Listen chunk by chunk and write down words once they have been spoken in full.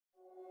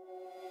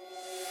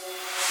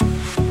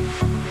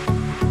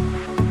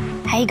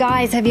Hey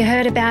guys, have you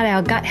heard about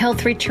our gut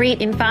health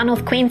retreat in far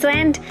north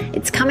Queensland?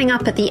 It's coming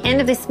up at the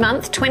end of this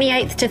month,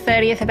 28th to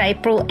 30th of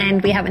April,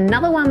 and we have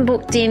another one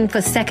booked in for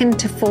 2nd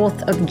to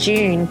 4th of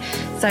June.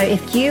 So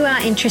if you are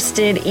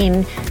interested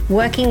in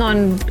working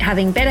on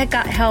having better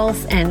gut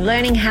health and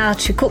learning how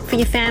to cook for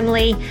your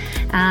family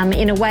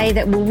in a way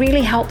that will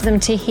really help them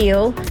to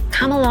heal,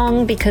 come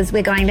along because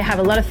we're going to have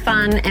a lot of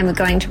fun and we're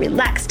going to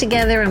relax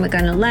together and we're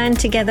going to learn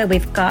together.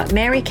 We've got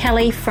Mary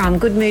Kelly from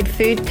Good Mood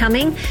Food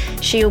coming.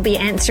 She'll be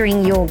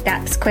answering your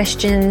GAPS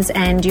questions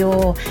and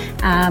your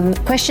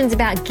questions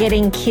about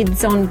getting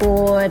kids on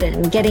board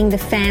and getting the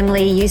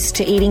family used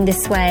to eating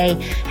this way,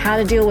 how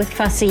to deal with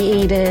fussy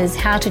eaters,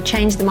 how to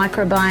change the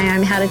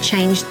microbiome, how to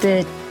change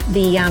the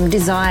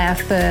desire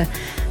for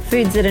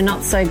foods that are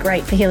not so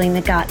great for healing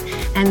the gut.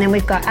 And then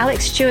we've got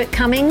Alex Stewart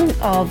coming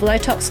of Low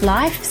Tox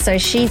Life. So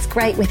she's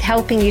great with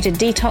helping you to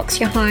detox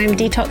your home,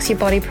 detox your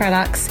body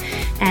products,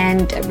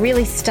 and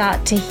really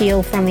start to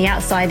heal from the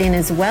outside in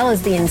as well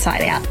as the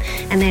inside out.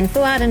 And then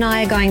Fouad and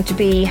I are going to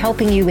be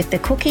helping you with the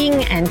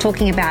cooking and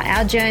talking about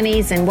our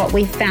journeys and what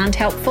we've found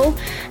helpful.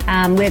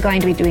 We're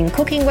going to be doing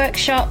cooking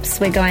workshops.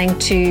 We're going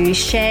to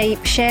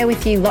share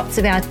with you lots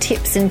of our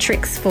tips and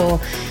tricks for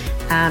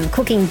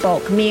cooking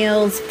bulk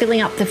meals,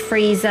 filling up the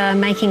freezer,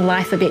 making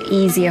life a bit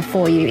easier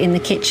for you in the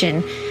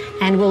kitchen.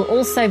 And we'll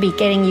also be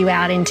getting you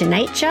out into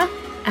nature.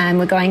 And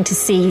we're going to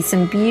see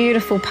some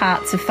beautiful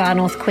parts of far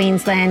north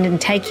Queensland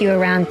and take you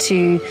around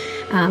to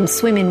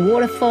swim in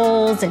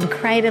waterfalls and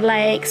crater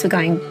lakes. We're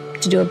going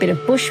to do a bit of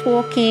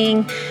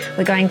bushwalking.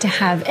 We're going to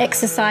have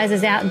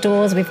exercises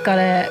outdoors. We've got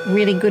a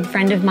really good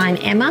friend of mine,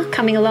 Emma,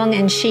 coming along,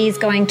 and she's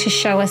going to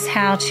show us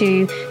how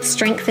to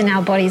strengthen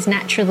our bodies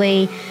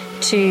naturally,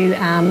 to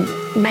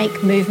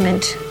make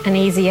movement an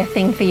easier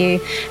thing for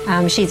you.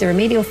 She's a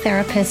remedial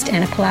therapist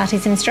and a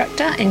Pilates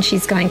instructor, and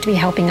she's going to be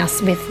helping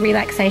us with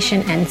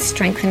relaxation and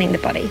strengthening the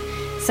body.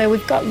 So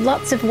we've got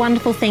lots of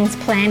wonderful things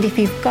planned. If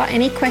you've got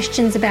any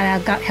questions about our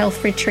gut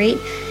health retreat,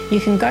 you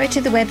can go to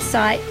the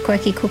website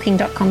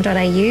quirkycooking.com.au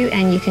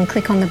and you can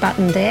click on the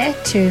button there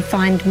to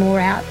find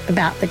more out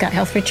about the gut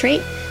health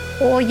retreat.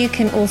 Or you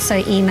can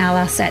also email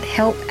us at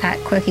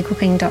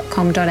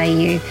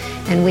help@quirkycooking.com.au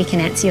and we can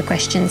answer your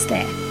questions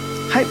there.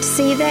 Hope to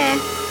see you there.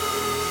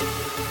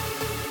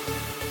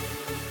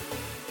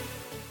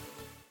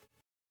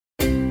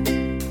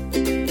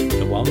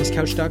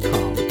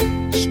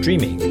 TheWellnessCouch.com,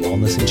 streaming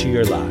wellness into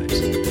your lives.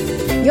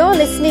 You're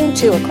listening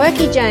to A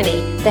Quirky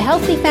Journey, the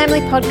Healthy Family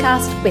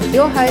Podcast with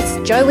your hosts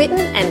Jo Whitten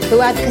and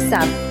Fouad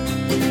Kassab.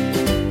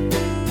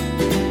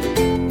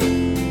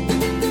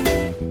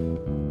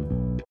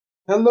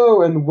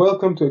 Hello and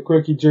welcome to A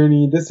Quirky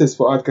Journey. This is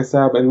Fouad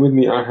Kassab and with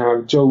me I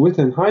have Jo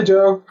Whitten. Hi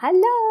Jo.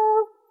 Hello.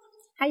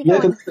 How you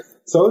going?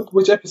 So,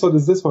 which episode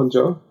is this one,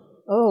 Jo?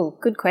 Oh,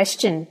 good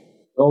question.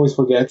 I always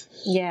forget.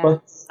 Yeah.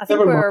 But I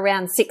think we're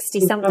around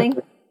 60-something.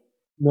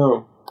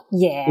 No.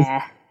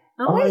 Yeah.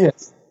 Aren't we?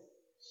 Yes.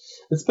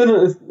 It's been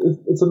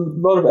it's a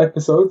lot of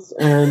episodes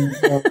and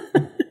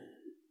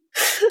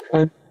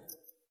and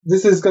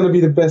this is going to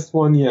be the best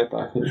one yet,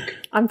 I think.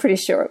 I'm pretty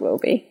sure it will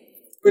be.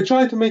 We're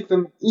trying to make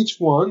them, each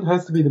one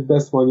has to be the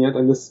best one yet,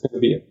 and this is going to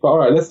be it. But all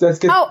right, let's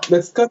cut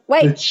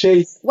the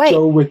chase,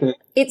 Jo, with it.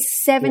 It's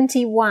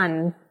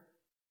 71.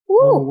 Woo.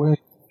 Oh, wait.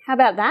 How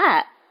about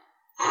that?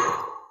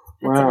 That's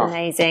wow.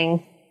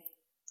 Amazing.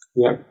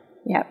 Yeah.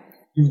 Yep.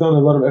 You've done a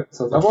lot of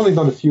episodes. I've only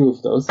done a few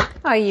of those.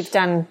 Oh, you've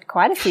done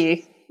quite a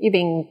few. You've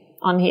been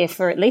on here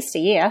for at least a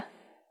year.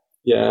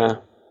 Yeah.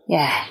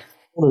 Yeah.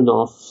 On and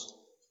off.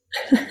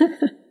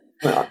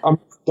 I'm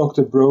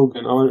Dr.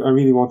 Brogan. I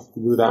really wanted to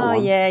do that one.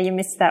 Oh, yeah, you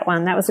missed that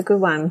one. That was a good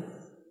one.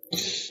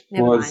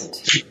 Never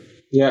mind.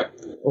 Yeah,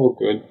 all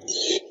good.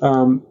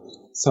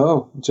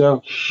 So,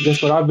 Jo,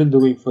 guess what I've been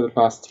doing for the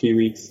past few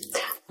weeks?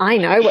 I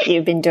know what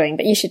you've been doing,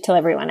 but you should tell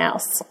everyone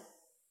else.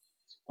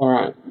 All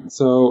right.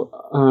 So,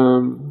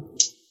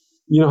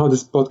 you know how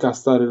this podcast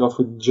started off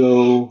with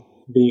Jo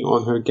being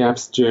on her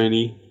GAPS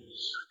journey.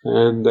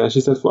 And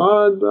she said,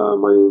 "What?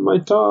 My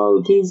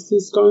child,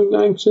 he's going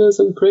anxious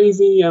and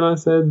crazy." And I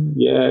said,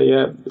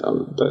 "Yeah,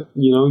 but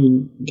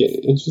you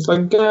get." And she's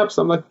like, "GAPS."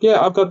 I'm like, "Yeah,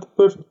 I've got the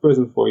perfect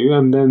person for you."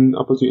 And then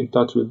I put you in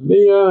touch with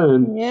Leah,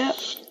 and yep.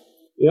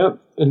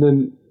 And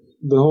then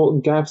the whole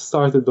GAPS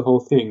started the whole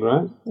thing,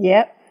 right?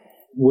 Yep.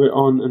 We're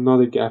on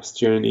another GAPS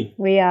journey.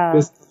 We are.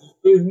 This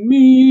is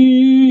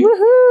me.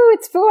 Woohoo!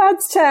 It's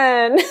Fouad's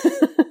turn.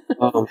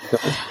 Oh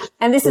God.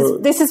 And this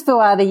is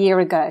Fouad a year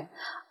ago.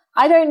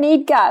 I don't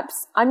need GAPS.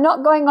 I'm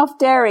not going off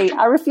dairy.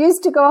 I refuse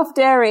to go off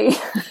dairy.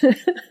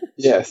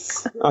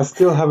 Yes. I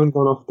still haven't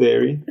gone off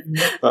dairy,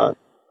 but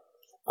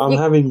I'm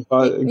having...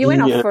 You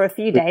went off for a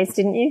few days,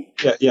 didn't you?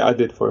 Yeah, I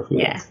did for a few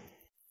days.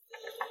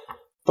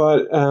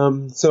 But,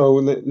 so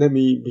let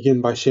me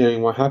begin by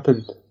sharing what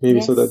happened,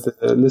 maybe so that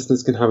the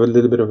listeners can have a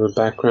little bit of a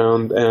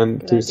background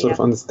and sort of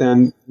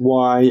understand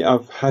why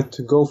I've had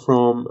to go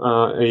from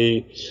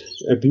a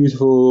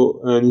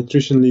beautiful,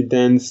 nutritionally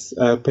dense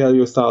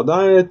paleo-style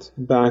diet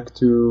back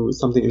to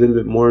something a little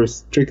bit more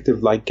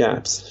restrictive like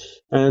GAPS.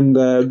 And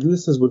the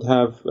listeners would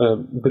have a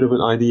bit of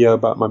an idea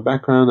about my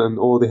background and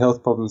all the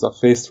health problems I've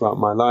faced throughout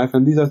my life.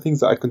 And these are things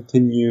that I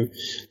continue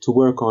to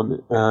work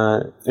on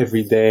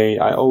every day.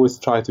 I always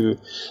try to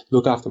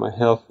look after my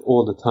health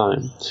all the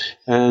time.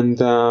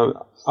 And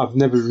I've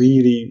never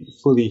really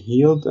fully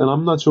healed, and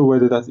I'm not sure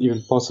whether that's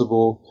even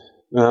possible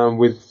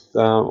with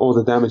all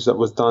the damage that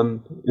was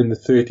done in the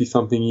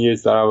 30-something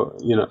years that I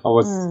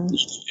was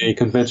eating a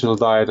conventional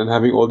diet and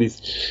having all these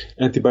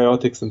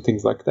antibiotics and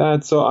things like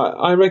that. So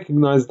I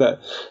recognize that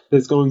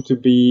there's going to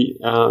be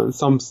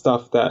some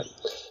stuff that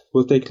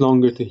will take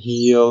longer to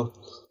heal,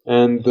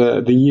 and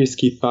the years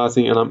keep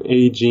passing, and I'm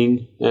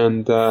aging,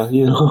 and as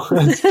you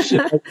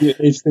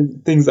age,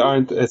 things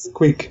aren't as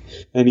quick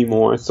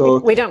anymore. So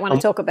we don't want to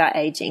talk about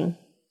aging.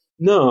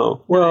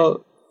 No,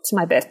 well, it's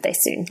my birthday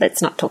soon.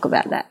 Let's not talk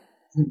about that.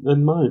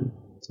 And mine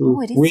too.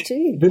 Oh, it is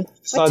too. We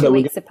decided we're 2 we're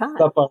weeks apart.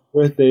 Stop our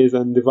birthdays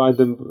and divide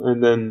them,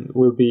 and then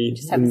we'll be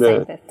Just have the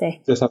same birthday.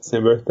 Just have the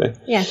same birthday.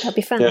 Yeah, that'll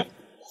be fun. Yeah.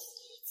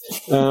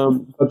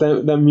 But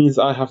that means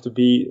I have to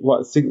be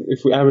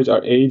if we average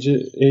our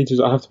ages,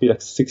 I have to be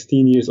like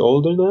 16 years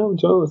older now,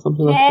 Joe, or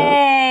something like that.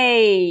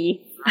 Hey.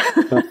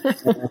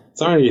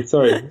 Sorry.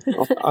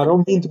 I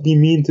don't mean to be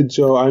mean to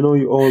Joe. I know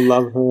you all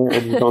love her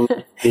and you don't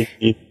like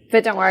me.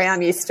 But don't worry,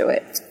 I'm used to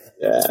it.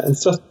 Yeah,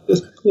 it's just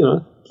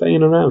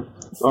playing around.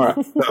 All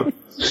right. So,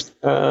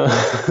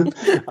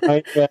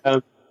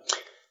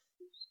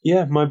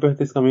 my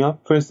birthday's coming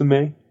up, 1st of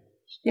May.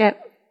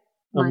 Yep.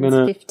 Mine's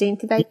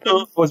 15th of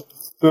April. I was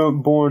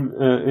born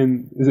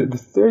is it the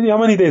 30? How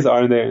many days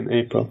are there in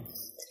April?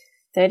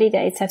 30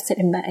 days have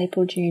September,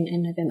 April, June,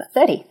 and November.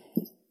 30.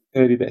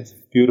 30 days.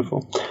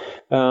 Beautiful.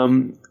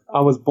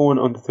 I was born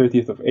on the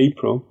 30th of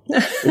April.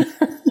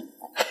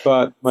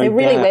 But my so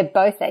really, dad, we're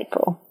both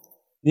April.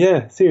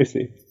 Yeah,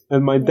 seriously.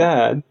 And my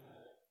dad,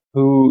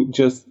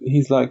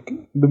 he's like,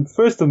 the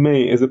 1st of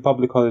May is a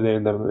public holiday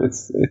in them.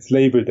 It's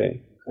Labor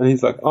Day. And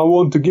he's like, I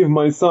want to give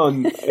my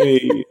son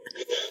a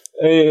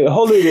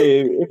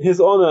holiday in his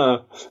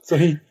honor. So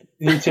he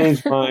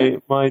changed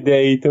my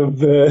day to be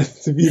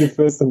the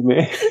 1st of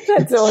May.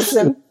 That's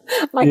awesome.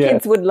 My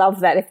kids would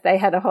love that if they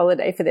had a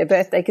holiday for their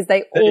birthday, because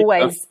they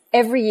always,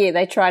 every year,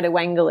 they try to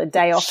wangle a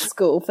day off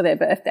school for their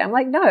birthday. I'm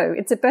like, no,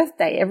 it's a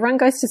birthday. Everyone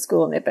goes to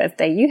school on their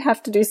birthday. You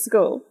have to do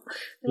school.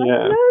 They're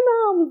like, no,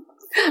 Mom.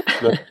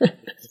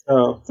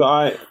 So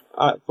I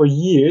for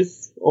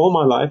years, all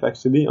my life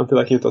actually, until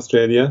I came to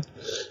Australia,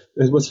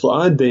 it was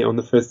Fouad Day on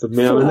the 1st of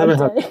May. I never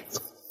had.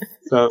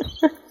 So.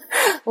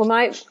 Well,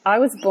 I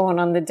was born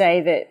on the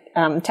day that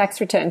tax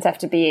returns have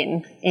to be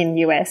in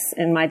US,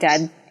 and my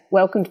dad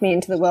welcomed me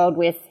into the world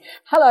with,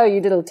 "Hello, you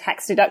little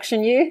tax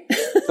deduction, you."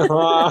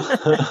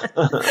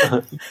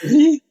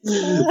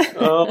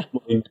 Oh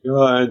my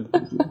God!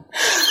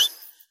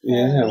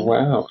 Yeah,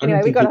 wow.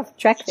 Anyway, we got off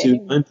track there.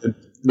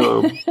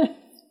 No.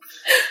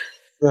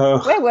 So,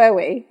 where were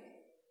we?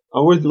 I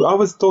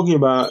was talking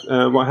about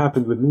what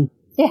happened with me.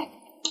 Yeah.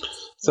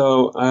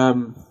 So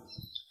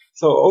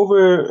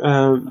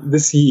over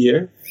this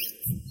year,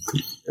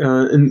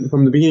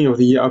 from the beginning of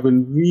the year, I've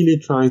been really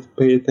trying to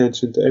pay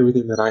attention to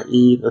everything that I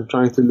eat and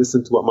trying to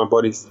listen to what my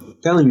body's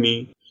telling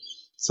me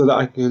so that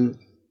I can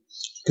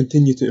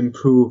continue to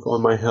improve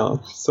on my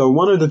health. So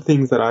one of the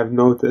things that I've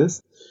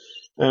noticed,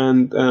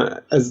 and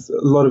as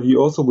a lot of you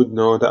also would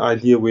know, that I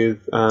deal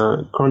with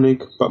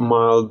chronic but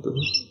mild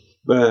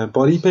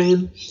body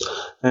pain,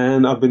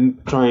 and I've been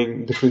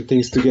trying different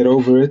things to get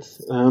over it.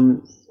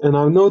 And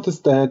I've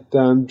noticed that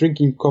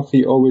drinking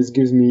coffee always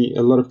gives me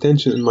a lot of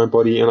tension in my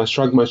body, and I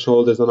shrug my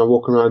shoulders and I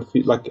walk around,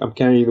 feel like I'm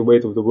carrying the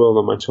weight of the world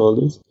on my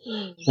shoulders.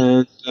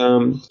 And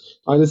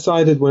I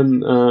decided when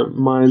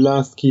my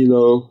last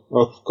kilo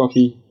of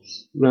coffee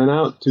ran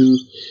out to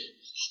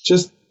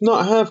just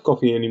not have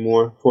coffee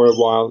anymore for a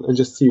while and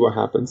just see what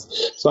happens.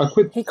 So I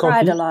quit coffee. He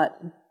cried a lot.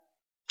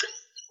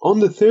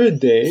 On the 3rd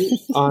day,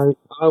 I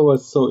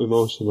was so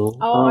emotional.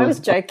 Oh, I was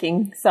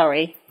joking.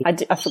 Sorry.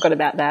 I forgot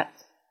about that.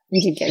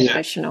 You did get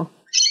emotional.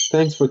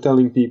 Thanks for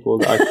telling people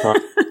that I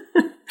cried.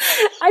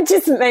 I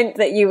just meant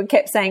that you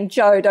kept saying,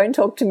 "Joe, don't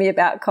talk to me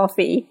about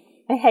coffee.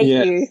 I hate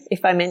you,"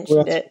 if I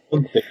mentioned it. I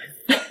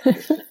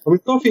mean,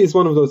 coffee is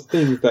one of those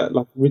things that,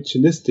 like,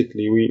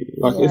 ritualistically,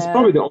 it's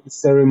probably the only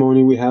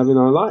ceremony we have in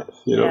our life,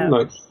 you know?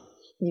 Like,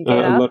 you get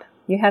up,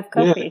 you have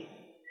coffee.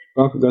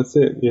 Yeah, that's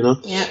it, you know?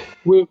 Yeah.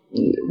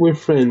 We're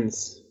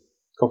friends,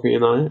 Coffee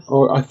and I,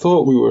 or I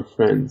thought we were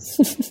friends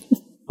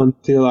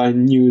until I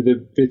knew the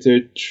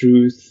bitter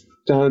truth.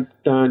 Da,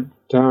 da,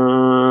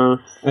 da.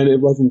 And it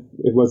was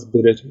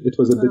bitter. It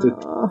was a bitter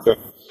truth.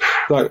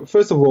 Like,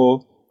 first of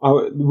all,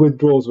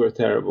 withdrawals were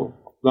terrible.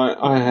 Like,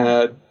 I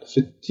had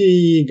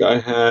fatigue, I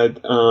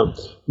had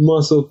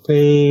muscle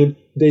pain.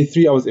 Day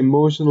 3, I was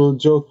emotional.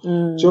 Jo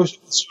was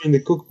showing the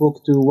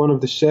cookbook to one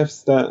of the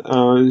chefs that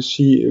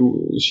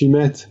she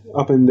met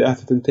up in the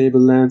Atherton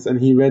Tablelands, and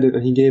he read it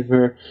and he gave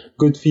her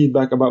good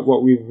feedback about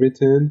what we've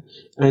written.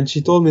 And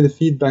she told me the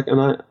feedback,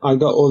 and I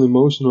got all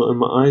emotional and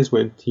my eyes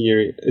went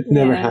teary. It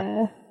never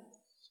happened.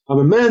 I'm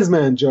a man's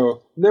man,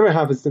 Joe. Never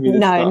happens to me.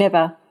 No,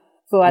 never.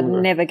 Fouad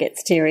never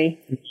gets teary,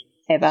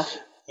 ever.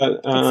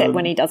 But, Except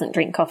when he doesn't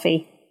drink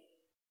coffee.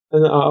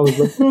 And I was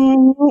like,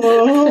 oh,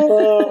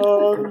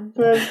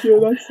 thank you,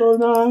 that's so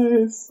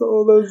nice.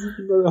 All the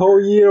whole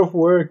year of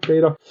work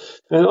paid off.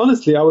 And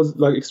honestly, I was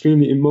like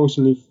extremely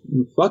emotionally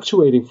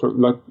fluctuating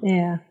from like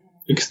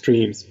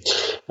extremes.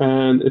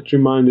 And it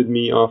reminded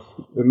me of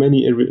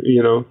many,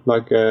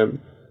 like, I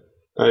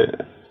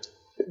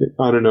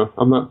don't know.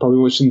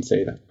 Probably shouldn't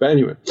say that. But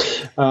anyway.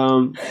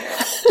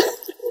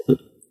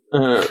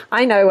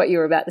 I know what you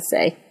were about to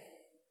say.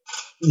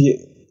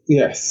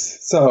 Yes.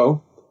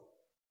 So,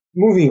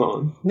 moving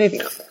on.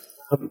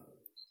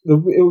 The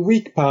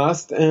week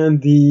passed,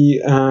 and the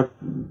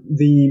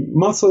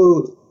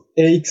muscle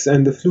aches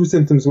and the flu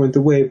symptoms went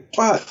away,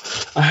 but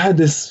I had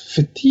this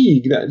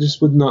fatigue that just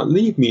would not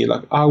leave me.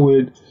 Like, I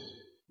would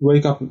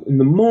wake up in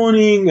the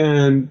morning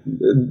and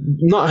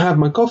not have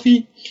my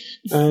coffee,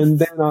 and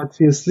then I'd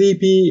feel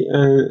sleepy,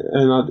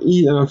 and I'd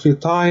eat and I'd feel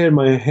tired.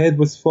 My head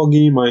was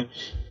foggy, my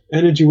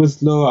energy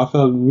was low. I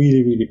felt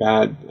really, really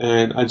bad,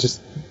 and I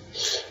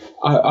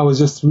was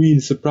just really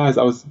surprised.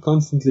 I was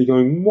constantly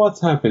going,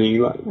 what's happening?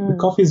 Like, the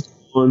coffee's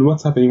gone,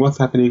 what's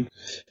happening?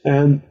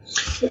 And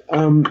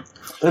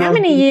how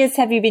many years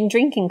have you been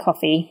drinking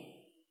coffee?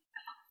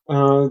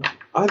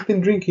 I've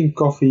been drinking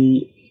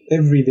coffee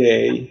every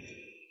day,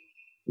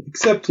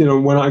 except,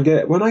 when I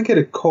get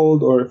a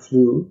cold or a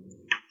flu,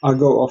 I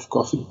go off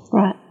coffee.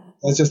 Right.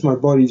 That's just my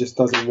body just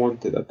doesn't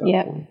want it at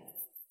that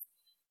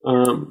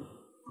point.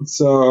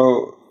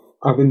 So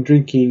I've been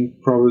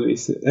drinking probably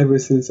ever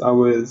since I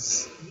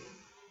was,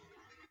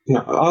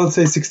 I'll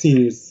say 16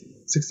 years.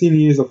 16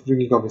 years of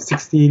drinking coffee.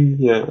 16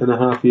 and a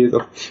half years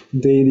of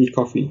daily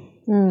coffee.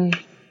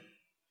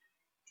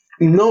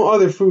 No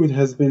other food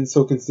has been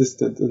so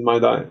consistent in my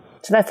diet.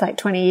 So that's like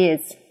 20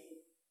 years.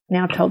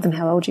 Now I've told them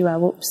how old you are.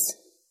 Whoops.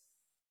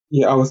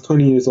 Yeah, I was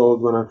 20 years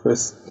old when I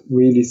first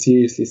really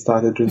seriously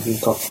started drinking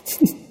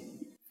coffee.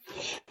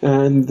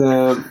 And,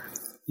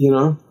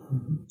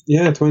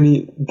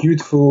 20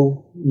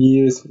 beautiful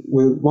years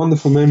with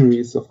wonderful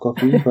memories of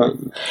coffee. But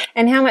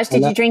and how much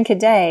did you drink a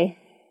day?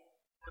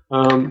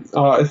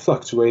 It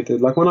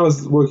fluctuated. Like when I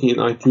was working in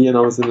IT and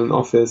I was in an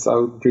office, I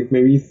would drink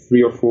maybe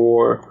 3 or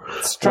 4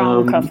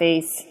 strong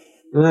coffees.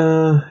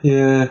 Yeah,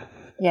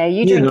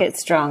 you drink it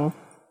strong.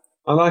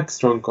 I like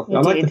strong coffee. I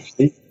like the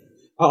flavor.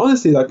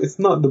 Honestly, like, it's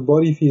not the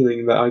body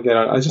feeling that I get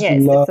out. I just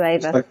love the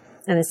flavor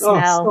and the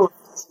smell.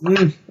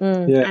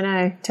 I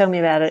know. Tell me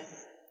about it.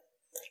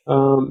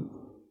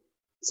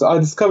 So I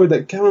discovered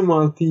that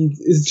chamomile tea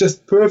is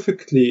just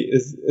perfectly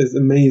as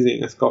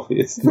amazing as coffee.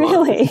 It's not.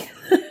 Really?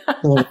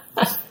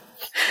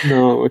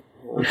 No,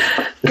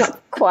 not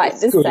quite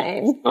the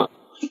same.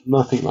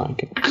 Nothing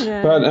like it.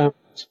 No. But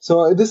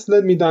so this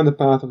led me down the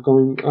path of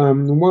going,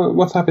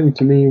 what's happening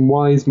to me?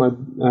 Why is my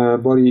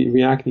body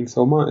reacting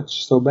so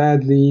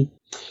badly?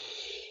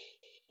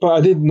 But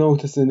I did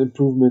notice an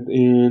improvement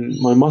in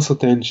my muscle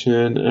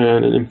tension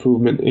and an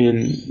improvement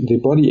in the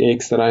body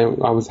aches that I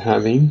was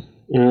having.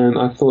 And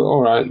I thought,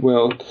 all right,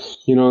 well,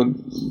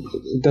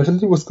 it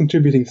definitely was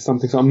contributing to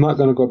something. So I'm not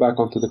going to go back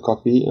onto the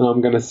coffee and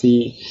I'm going to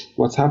see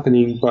what's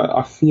happening. But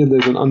I feel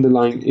there's an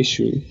underlying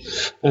issue.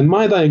 And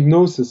my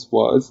diagnosis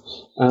was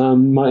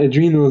my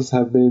adrenals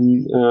have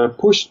been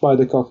pushed by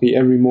the coffee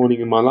every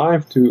morning in my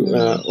life to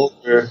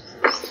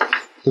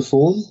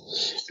overperform.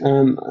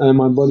 And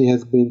my body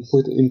has been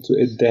put into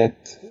a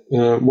debt,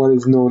 what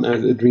is known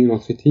as adrenal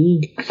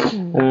fatigue.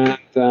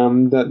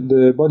 And that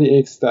the body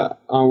aches that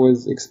I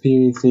was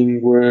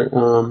experiencing were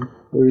a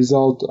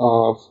result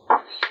of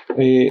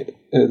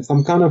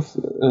some kind of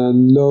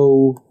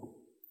low,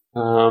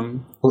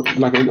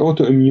 like an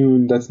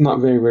autoimmune that's not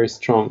very, very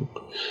strong.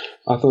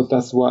 I thought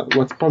that's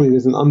what's probably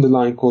there's an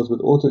underlying cause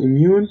with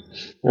autoimmune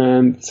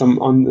and some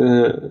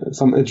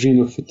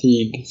adrenal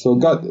fatigue. So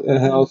gut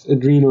health,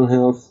 adrenal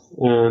health,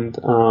 and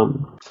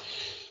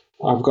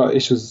I've got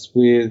issues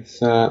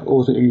with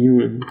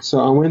autoimmune. So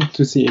I went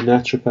to see a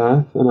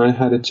naturopath and I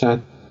had a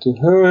chat to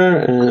her,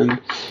 and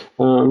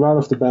right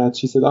off the bat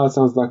she said, it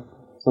sounds like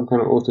some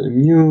kind of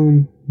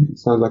autoimmune, it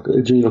sounds like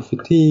adrenal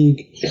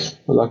fatigue.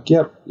 I'm like,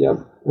 yep.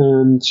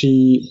 And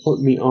she put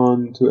me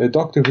on to a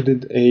doctor who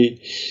did a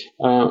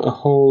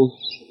whole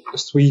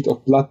suite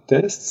of blood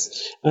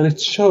tests, and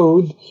it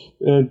showed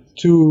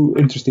 2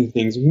 interesting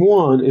things.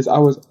 One is I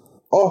was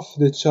off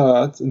the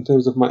charts in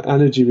terms of my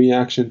allergy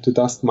reaction to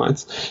dust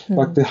mites.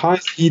 Like the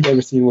highest he'd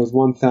ever seen was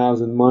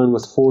 1,000, mine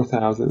was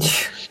 4,000.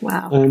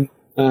 Wow. And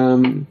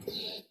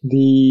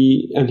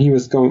he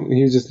was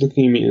just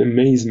looking at me in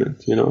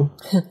amazement, Of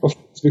course,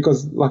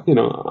 because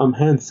I'm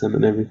handsome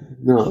and everything.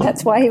 No,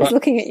 that's why he was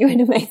looking at you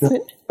in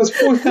amazement. Because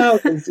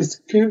 4,000 is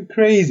just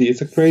crazy. It's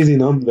a crazy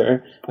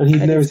number, and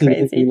he'd never seen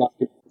anything like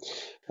it.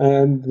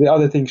 And the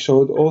other thing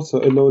showed also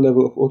a low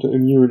level of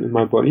autoimmune in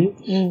my body,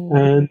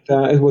 and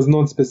it was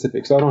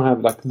non-specific. So I don't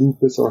have like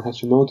lupus or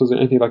Hashimoto's or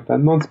anything like that,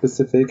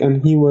 non-specific.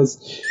 And he was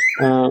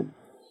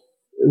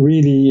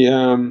really,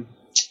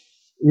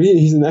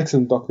 he's an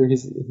excellent doctor.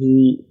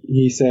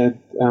 He said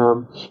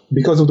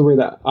because of the way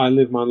that I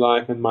live my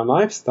life and my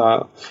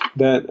lifestyle,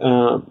 that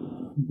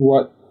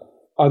what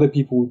other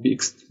people would be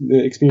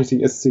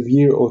experiencing a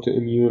severe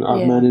autoimmune,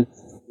 I've managed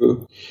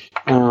to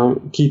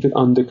keep it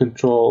under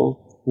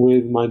control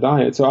with my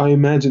diet. So I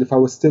imagine if I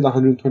was still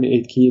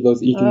 128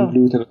 kilos, eating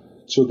gluten,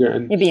 sugar,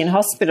 and you'd be in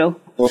hospital.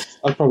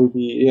 I'd probably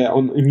be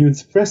on immune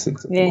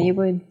suppressants. Yeah, you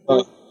would.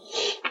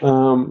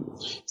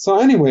 So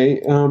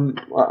anyway,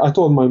 I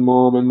told my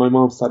mom, and my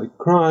mom started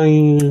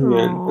crying.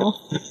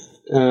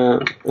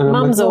 And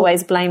mums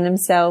always blame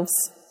themselves.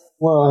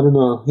 Well, I don't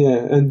know.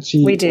 Yeah, and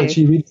we do. And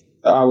she really,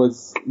 I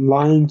was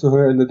lying to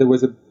her, and that there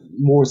was a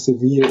more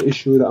severe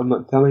issue that I'm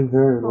not telling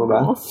her, and all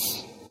that.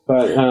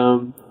 But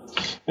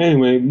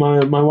anyway,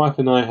 my wife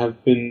and I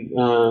have been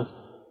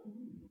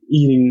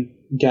eating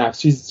gaps.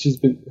 She's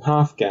been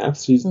half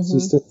gaps. She's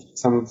still eating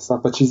some of the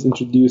stuff, but she's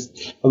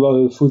introduced a lot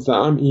of the foods that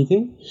I'm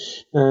eating,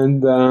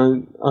 and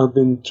I've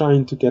been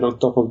trying to get on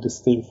top of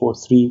this thing for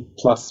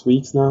 3+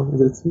 weeks now.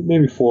 It's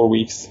maybe 4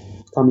 weeks,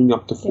 coming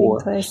up to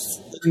 4.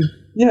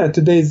 Yeah,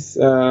 today's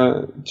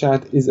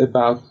chat is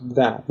about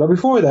that. But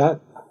before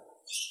that,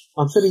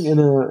 I'm sitting in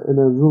a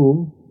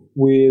room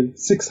with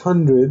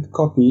 600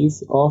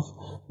 copies of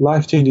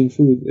Life-Changing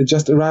Food. It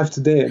just arrived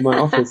today at my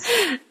office.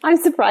 I'm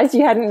surprised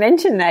you hadn't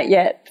mentioned that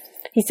yet.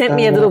 He sent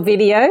me a little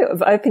video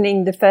of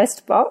opening the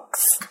first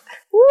box.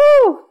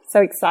 Woo!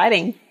 So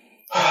exciting.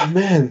 Oh,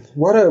 man,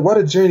 what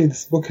a journey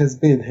this book has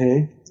been,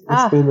 hey?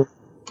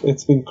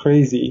 It's been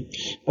crazy.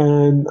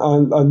 And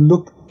I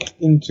looked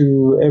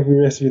into every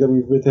recipe that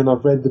we've written.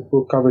 I've read the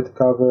book cover to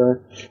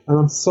cover, and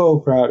I'm so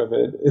proud of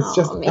it. It's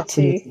just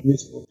absolutely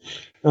beautiful.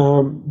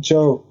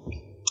 Joe,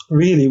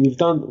 really, we've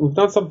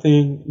done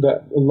something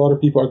that a lot of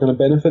people are going to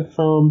benefit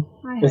from.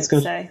 It's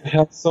going to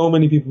help so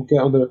many people get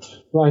on the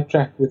right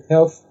track with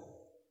health.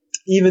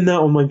 Even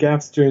now on my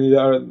GAPS journey,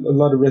 there are a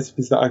lot of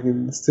recipes that I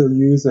can still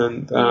use,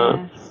 and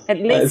at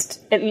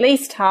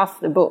least half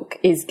the book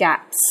is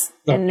GAPS,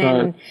 and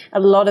then a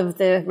lot of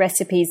the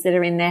recipes that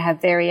are in there have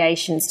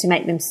variations to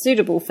make them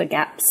suitable for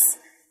GAPS.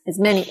 As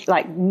many,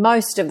 like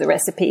most of the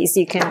recipes,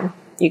 you can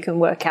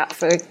work out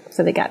for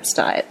the GAPS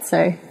diet.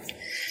 So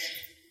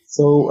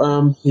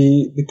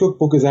the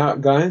cookbook is out,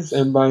 guys,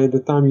 and by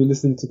the time you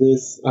listen to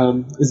this,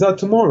 is that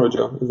tomorrow,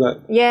 Joe? Is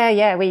that?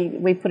 Yeah,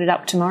 we put it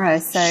up tomorrow,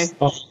 so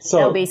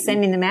they'll be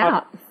sending them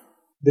out.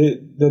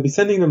 They'll be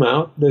sending them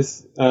out.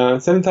 There's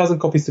 7,000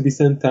 copies to be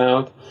sent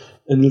out,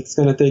 and it's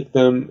going to take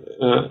them.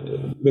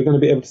 They're going to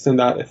be able to send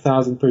out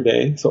 1,000 per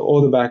day, so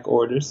all the back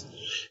orders,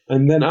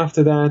 and then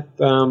after that,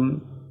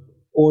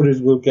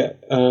 orders will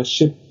get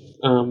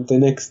shipped the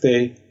next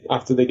day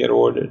after they get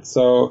ordered.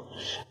 So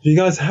if you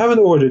guys haven't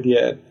ordered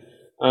yet,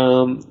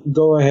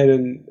 go ahead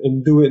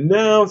and do it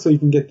now so you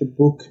can get the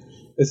book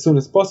as soon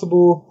as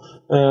possible,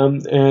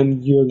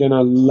 and you're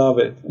gonna love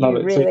it.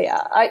 You really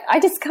are. I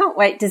just can't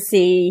wait to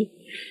see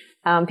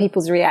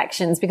people's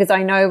reactions, because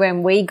I know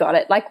when we got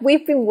it, like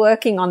we've been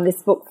working on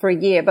this book for a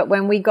year, but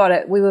when we got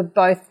it, we were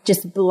both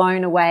just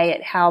blown away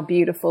at how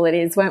beautiful it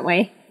is, weren't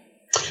we?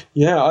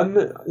 Yeah, and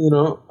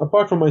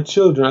apart from my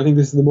children, I think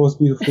this is the most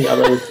beautiful thing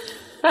I've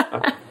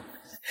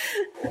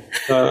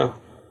ever.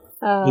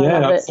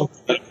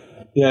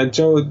 Yeah,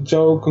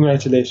 Joe,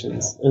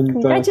 congratulations. And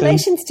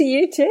congratulations to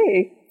you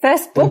too.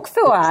 First book,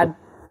 Fouad.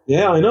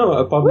 Yeah, I know.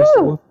 I published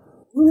a book.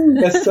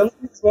 Bestseller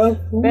as well.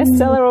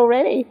 Bestseller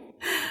already.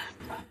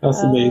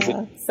 That's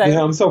amazing.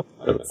 I'm so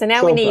proud of it. So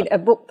now we need a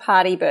book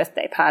party,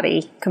 birthday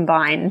party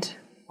combined.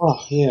 Oh,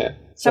 yeah.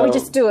 Shall we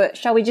just do it?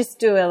 Shall we just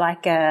do a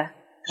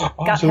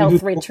gut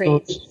health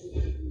retreat?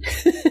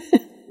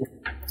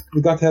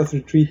 The gut health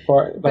retreat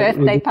part.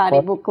 Birthday party,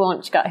 book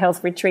launch, gut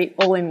health retreat,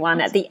 all in one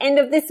at the end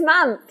of this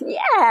month.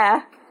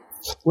 Yeah.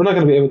 We're not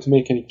going to be able to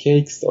make any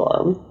cakes, though,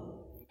 are we?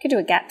 Could do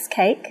a GAPS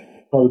cake.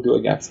 Probably do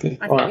a GAPS cake.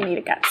 I think we need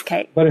a GAPS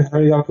cake. Better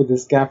hurry up with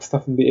this GAPS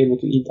stuff and be able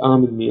to eat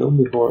almond meal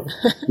before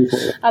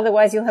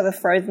Otherwise, you'll have a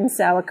frozen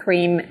sour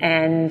cream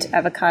and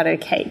avocado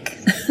cake.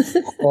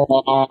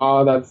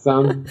 Oh, that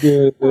sounds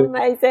good.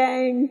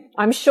 Amazing.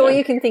 I'm sure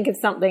you can think of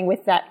something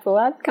with that,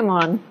 Fouad. Come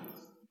on.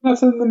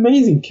 That's an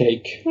amazing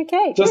cake.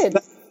 Okay, just good.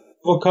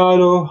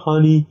 Avocado,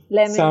 honey,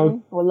 lemon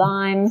sour, or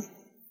lime,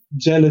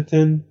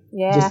 gelatin.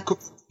 Yeah. Just cook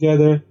it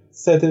together.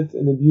 Set it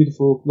in a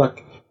beautiful,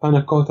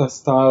 panna cotta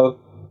style.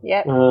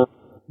 Yep.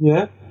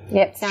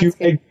 Yep. Sounds few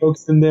good. Egg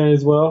yolks in there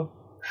as well.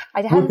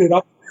 Whip it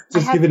up.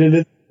 Just give it a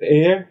little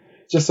air,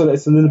 just so that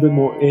it's a little bit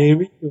more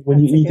airy. When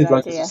you eat it,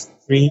 it's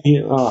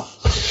creamy.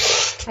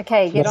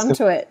 Okay, get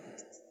onto it.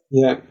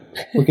 Yeah,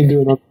 we can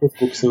do another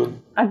cookbook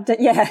soon. I've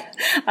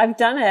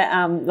done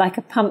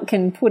a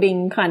pumpkin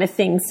pudding kind of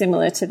thing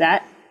similar to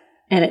that,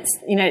 and it's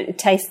it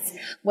tastes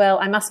well.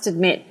 I must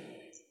admit,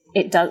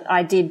 it does.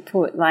 I did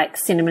put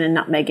cinnamon and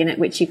nutmeg in it,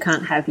 which you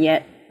can't have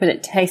yet, but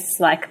it tastes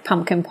like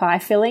pumpkin pie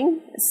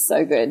filling. It's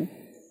so good.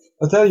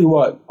 I'll tell you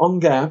what. On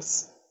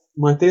GAPS,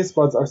 my taste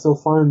buds are so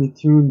finely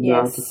tuned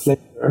now to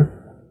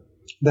flavor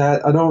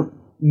that I don't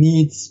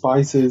need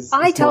spices.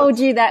 I told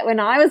you that when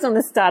I was on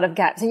the start of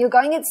GAPS, and you're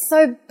going, it's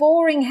so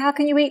boring. How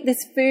can you eat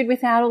this food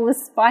without all the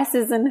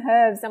spices and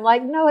herbs? I'm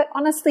like, no, it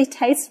honestly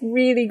tastes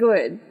really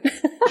good.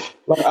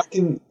 Like I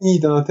can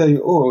eat and I'll tell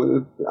you,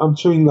 oh, I'm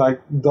chewing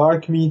like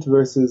dark meat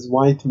versus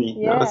white meat.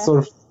 Yeah. Now. It's sort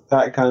of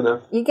that kind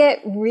of. You get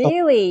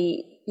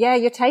really,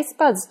 your taste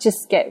buds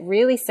just get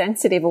really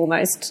sensitive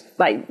almost.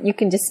 Like you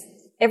can just,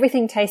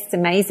 everything tastes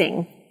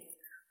amazing.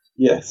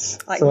 Yes.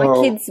 Like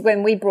my kids,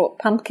 when we brought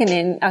pumpkin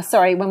in,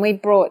 when we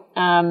brought,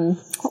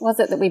 what was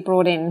it that we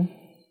brought in?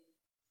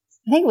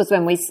 I think it was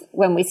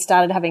when we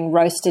started having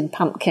roasted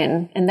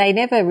pumpkin, and they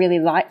never really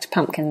liked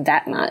pumpkin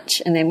that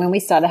much. And then when we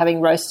started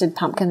having roasted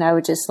pumpkin, they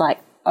were just like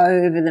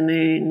over the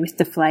moon with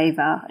the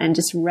flavour and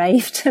just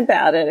raved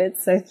about it.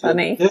 It's so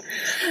funny.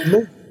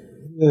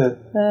 Yeah.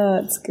 Oh,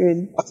 it's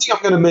good. I think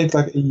I'm going to make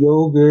like a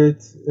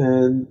yogurt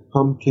and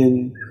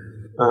pumpkin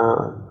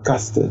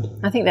custard.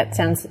 I think that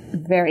sounds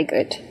very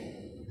good.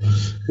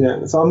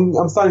 Yeah, so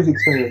I'm starting to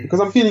experiment because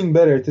I'm feeling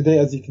better today.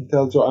 As you can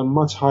tell, Jo, I'm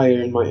much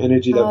higher in my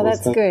energy levels. Oh,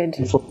 that's good.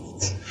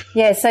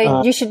 Yeah,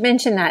 so you should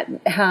mention that,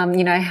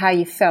 how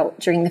you felt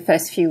during the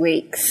first few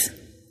weeks.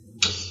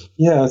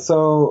 Yeah,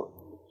 so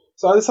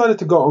I decided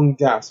to go on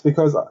GAPS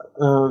because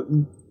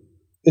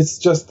it's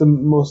just the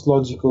most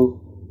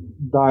logical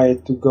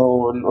diet to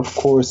go on, of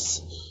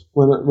course,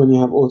 when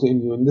you have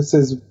autoimmune. This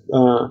is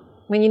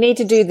when you need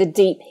to do the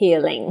deep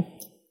healing.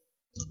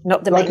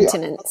 Not the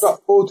maintenance. I've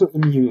got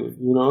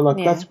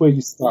autoimmune, that's where you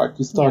start.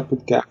 You start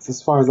with GAPS,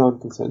 as far as I'm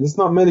concerned. It's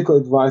not medical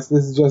advice.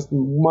 This is just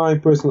my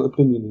personal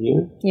opinion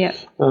here. Yeah.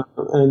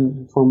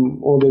 And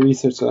from all the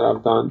research that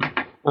I've done.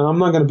 And I'm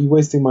not going to be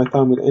wasting my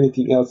time with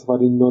anything else if I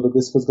didn't know that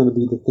this was going to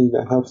be the thing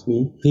that helps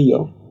me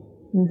heal.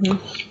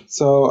 Mm-hmm.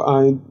 So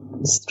I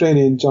straight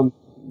in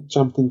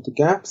jumped into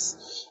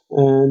GAPS.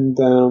 And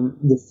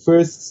the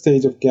first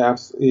stage of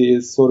GAPS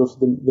is sort of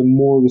the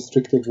more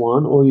restrictive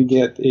one. All you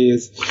get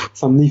is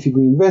some leafy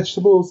green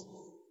vegetables,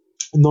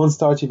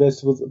 non-starchy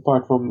vegetables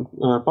apart from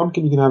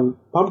pumpkin. You can have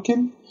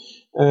pumpkin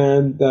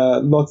and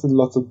lots and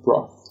lots of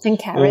broth. And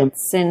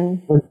carrots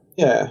and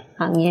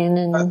onion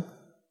and...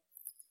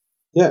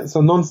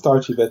 so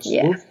non-starchy vegetables.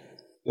 Yeah.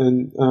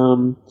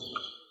 And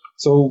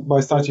so by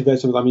starchy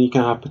vegetables, I mean you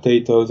can have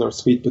potatoes or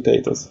sweet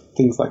potatoes,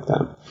 things like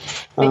that.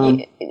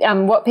 But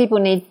what people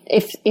need,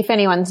 if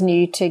anyone's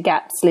new to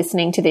GAPS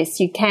listening to this,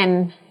 you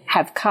can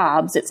have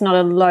carbs. It's not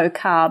a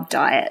low-carb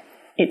diet.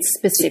 It's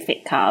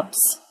specific carbs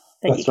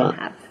that you can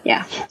have.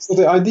 Yeah. So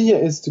the idea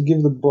is to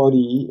give the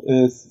body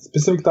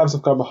specific types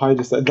of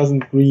carbohydrates that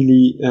doesn't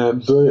really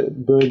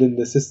burden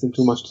the system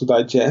too much to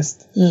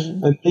digest,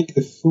 and make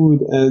the food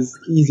as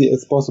easy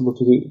as possible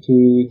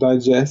to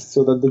digest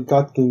so that the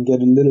gut can get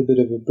a little bit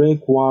of a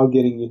break while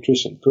getting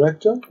nutrition.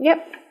 Correct, Jo?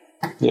 Yep.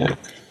 Yeah.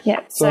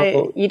 Yeah.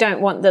 So you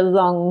don't want the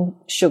long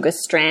sugar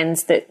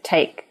strands that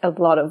take a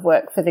lot of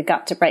work for the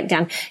gut to break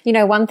down.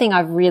 One thing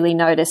I've really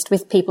noticed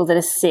with people that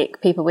are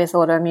sick, people with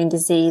autoimmune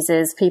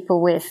diseases,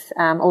 people with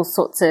all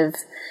sorts of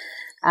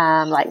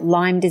like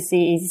Lyme's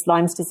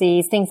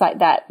disease, things like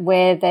that,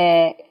 where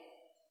they're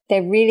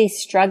really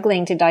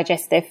struggling to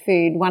digest their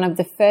food. One of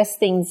the first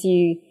things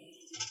you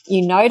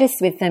notice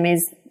with them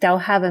is they'll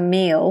have a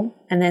meal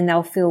and then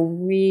they'll feel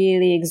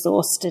really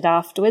exhausted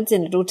afterwards,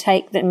 and it'll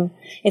take them,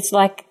 it's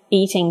like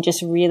eating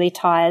just really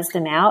tires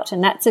them out,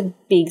 and that's a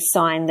big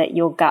sign that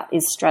your gut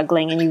is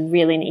struggling and you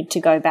really need to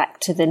go back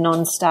to the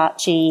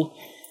non-starchy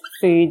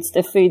foods,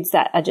 the foods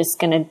that are just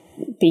going to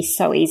be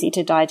so easy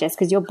to digest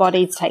because your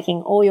body's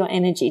taking all your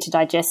energy to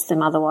digest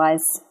them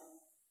otherwise.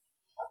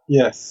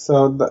 Yes,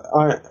 so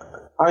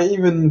I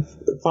even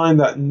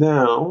find that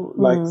now,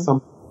 like if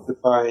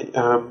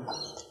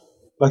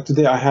like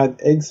today I had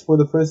eggs for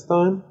the first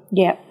time.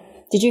 Yeah.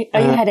 Did you?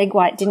 You had egg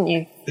white, didn't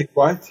you? Egg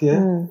white, yeah.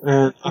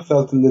 And I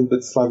felt a little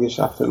bit sluggish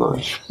after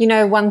lunch.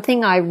 One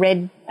thing I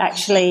read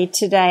actually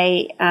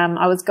today,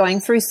 I was going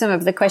through some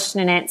of the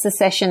question and answer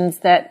sessions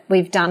that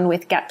we've done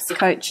with GAPS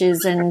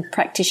coaches and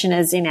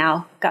practitioners in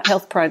our gut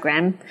health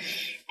program.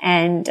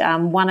 And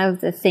one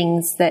of the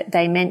things that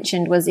they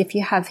mentioned was if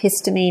you have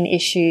histamine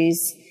issues,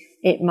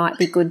 it might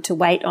be good to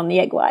wait on the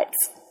egg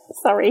whites.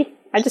 Sorry,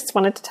 I just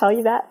wanted to tell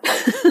you that.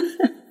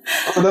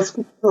 Oh, that's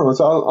good.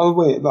 So I'll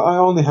wait. I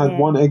only had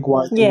one egg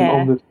white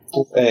on the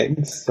 4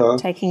 eggs. So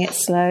taking it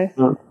slow. It's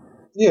not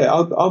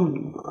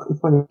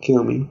gonna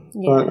kill me.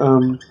 Yeah.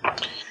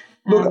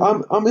 But look,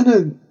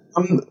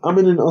 I'm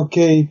in an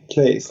okay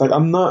place. Like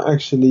I'm not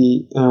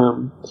actually.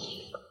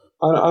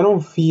 I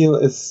don't feel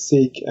as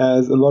sick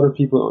as a lot of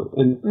people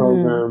in the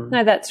program.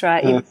 No, that's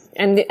right.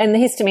 And the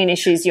histamine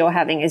issues you're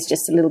having is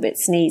just a little bit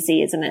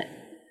sneezy, isn't it?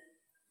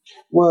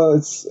 Well,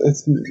 it's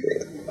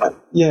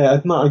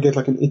at night I get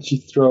like an itchy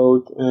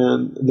throat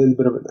and a little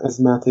bit of an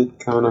asthmatic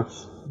kind of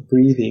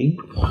breathing,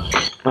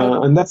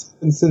 and that's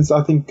since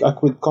I think I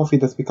quit coffee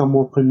that's become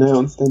more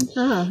pronounced.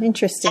 And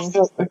interesting.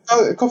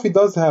 Coffee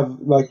does have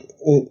like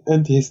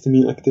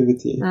antihistamine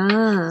activity.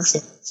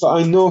 So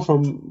I know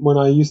from when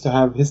I used to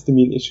have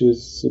histamine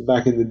issues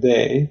back in the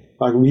day,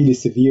 like really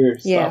severe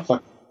stuff,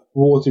 like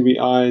watery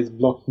eyes,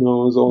 blocked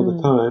nose all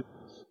the time.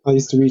 I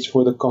used to reach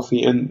for the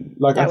coffee, and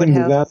like That I think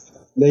would help. that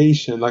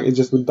dilation, like it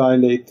just would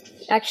dilate.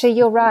 Actually,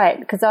 you're right,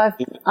 because I've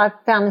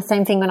found the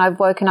same thing when I've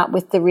woken up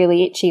with the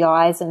really itchy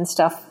eyes and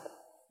stuff.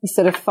 You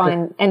sort of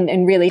find,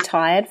 and really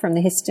tired from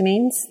the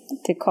histamines.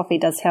 The coffee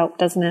does help,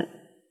 doesn't it?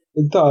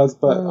 It does,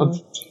 but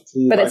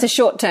unfortunately, But it's a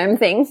short-term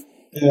thing.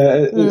 yeah,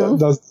 it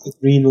does the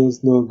renals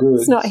no good.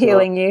 It's not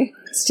healing you.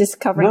 It's just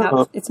covering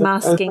up. It's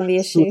masking the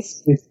issue.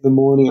 6 in the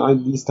morning, I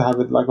used to have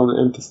it like on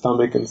an empty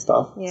stomach and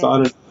stuff. Yeah. So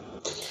I don't.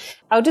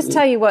 I'll just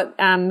tell you what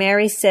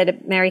Mary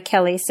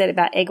Kelly said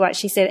about egg whites.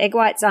 She said egg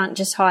whites aren't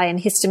just high in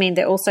histamine,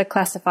 they're also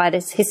classified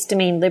as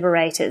histamine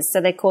liberators.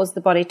 So they cause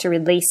the body to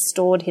release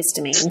stored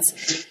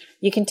histamines.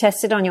 You can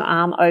test it on your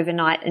arm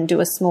overnight and do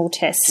a small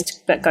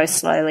test, but go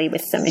slowly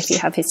with them if you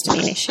have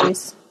histamine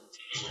issues.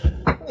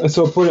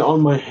 So put it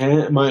on my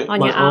hand,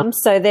 On your arm.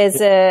 So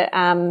there's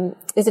an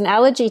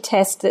allergy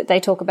test that they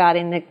talk about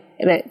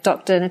that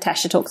Dr.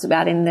 Natasha talks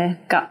about in the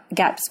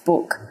GAPS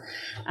book.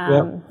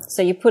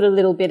 So you put a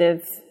little bit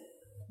of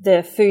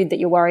the food that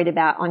you're worried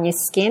about on your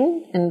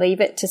skin and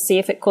leave it to see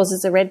if it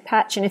causes a red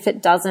patch. And if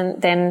it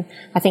doesn't, then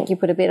I think you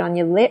put a bit on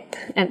your lip.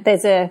 And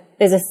there's a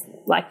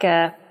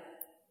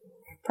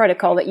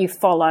protocol that you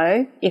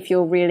follow if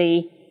you're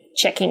really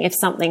checking if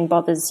something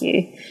bothers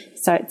you.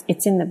 So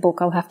it's in the book.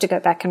 I'll have to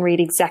go back and read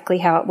exactly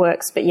how it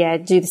works. But yeah,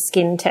 do the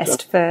skin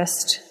test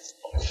first.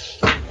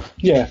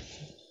 Yeah.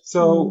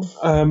 So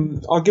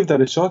I'll give that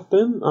a shot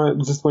then. I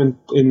just went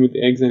in with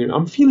the eggs anyway.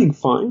 I'm feeling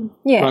fine.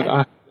 Yeah.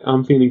 Like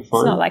I'm feeling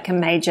fine. It's not like a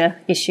major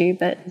issue,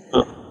 but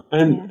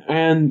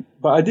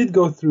but I did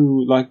go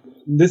through like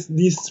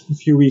these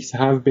few weeks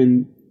have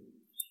been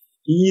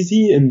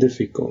easy and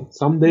difficult.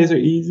 Some days are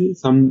easy,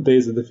 some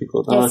days are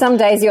difficult. Yeah, some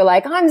days you're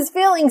like, I'm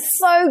feeling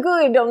so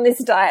good on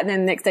this diet, and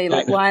then the next day you're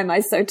like, why am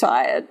I so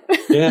tired?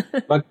 Yeah,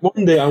 like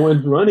one day I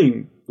went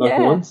running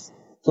once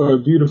for a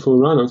beautiful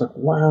run. I was like,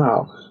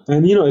 wow.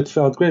 And it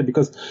felt great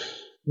because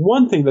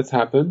one thing that's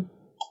happened,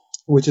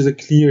 which is a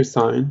clear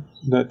sign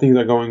that things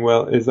are going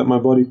well, is that my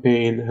body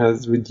pain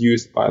has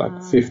reduced by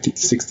like 50 to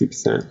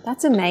 60%.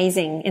 That's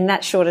amazing in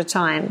that short a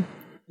time.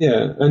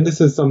 Yeah, and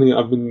this is something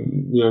I've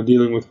been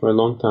dealing with for a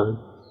long time.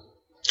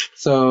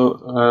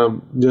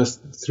 So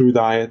just through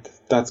diet,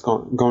 that's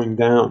going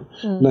down.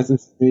 Less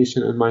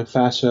inflammation in my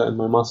fascia and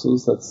my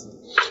muscles.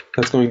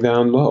 That's going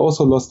down.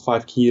 Also lost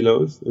 5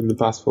 kilos in the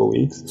past 4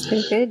 weeks. That's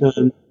pretty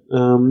good.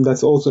 And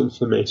that's also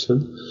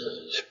inflammation.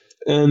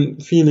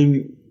 And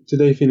feeling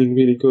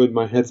really good.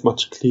 My head's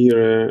much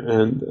clearer,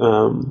 and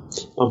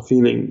I'm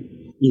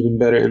feeling even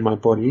better in my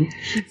body.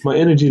 My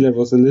energy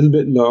level is a little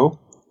bit low,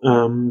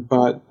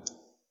 but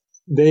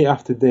day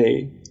after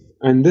day,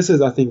 and this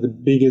is, I think, the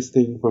biggest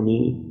thing for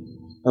me,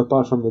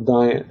 apart from the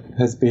diet,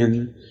 has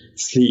been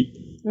sleep.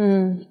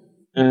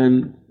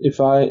 And if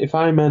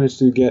I manage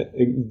to get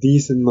a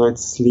decent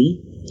night's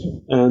sleep,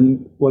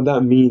 and what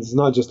that means is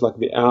not just like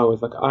the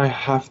hours, like I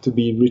have to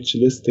be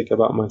ritualistic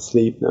about my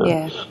sleep now.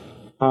 Yeah.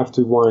 I have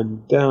to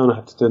wind down, I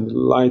have to turn the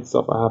lights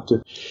off, I have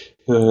to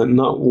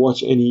not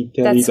watch any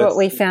telly. That's what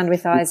we found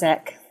with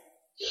Isaac.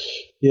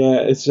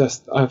 Yeah, it's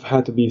just I've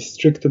had to be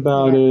strict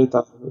about it,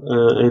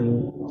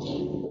 and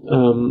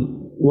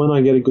when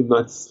I get a good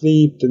night's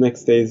sleep, the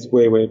next day is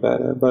way, way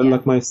better. But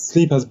like my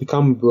sleep has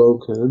become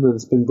broken, and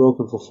it's been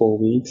broken for 4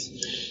 weeks.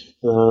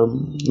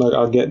 Like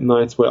I'll get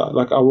nights where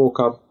like I woke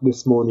up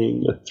this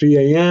morning at 3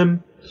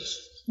 a.m.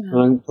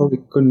 and I probably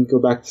couldn't go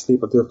back to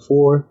sleep until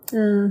 4.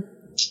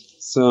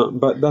 So,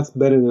 but that's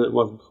better than it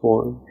was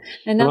before.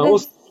 And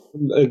also,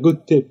 a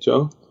good tip,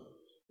 Joe,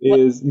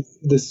 is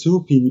the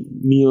soupy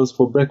meals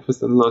for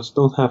breakfast and lunch.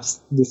 Don't have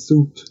the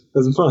soup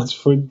as much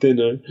for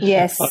dinner.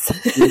 Yes.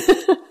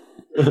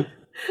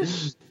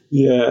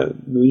 Yeah,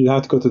 you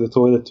have to go to the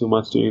toilet too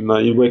much during the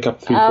night. You wake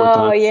up 3-4 times.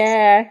 Oh,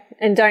 yeah.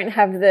 And don't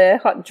have the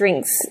hot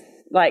drinks.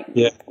 Right.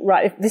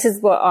 This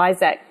is what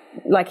Isaac,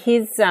 like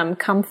his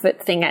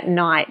comfort thing at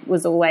night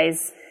was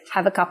always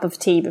have a cup of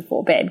tea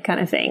before bed kind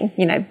of thing.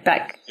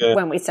 Back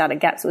when we started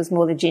GAPS, it was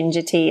more the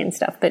ginger tea and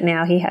stuff. But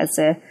now he has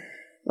a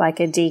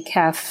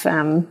decaf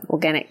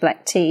organic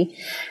black tea.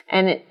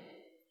 And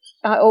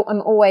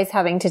I'm always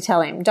having to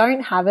tell him,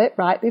 don't have it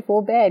right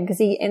before bed, because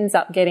he ends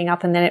up getting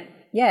up and then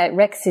it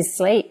wrecks his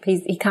sleep.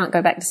 He can't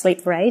go back to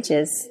sleep for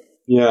ages.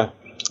 Yeah.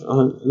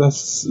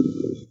 That's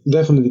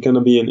definitely going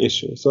to be an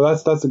issue. So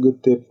that's a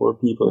good tip for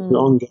people. If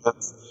you're on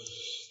gas,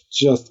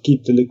 just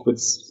keep the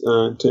liquids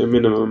to a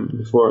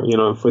minimum for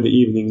the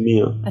evening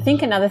meal. I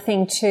think another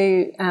thing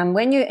too,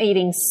 when you're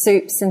eating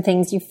soups and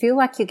things, you feel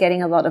like you're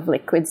getting a lot of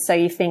liquids. So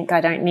you think, I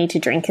don't need to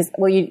drink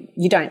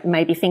you don't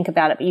maybe think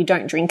about it, but you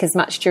don't drink as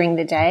much during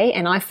the day.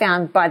 And I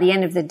found by the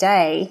end of the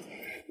day,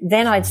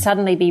 then I'd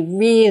suddenly be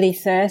really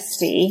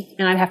thirsty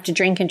and I'd have to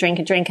drink and drink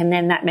and drink, and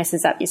then that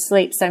messes up your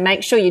sleep. So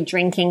make sure you're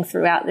drinking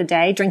throughout the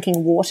day,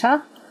 drinking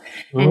water,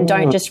 and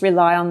don't just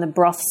rely on the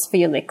broths for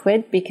your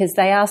liquid, because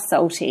they are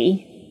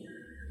salty.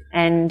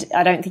 And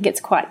I don't think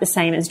it's quite the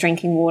same as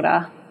drinking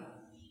water.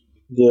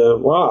 Yeah,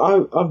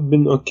 well, I've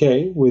been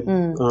okay with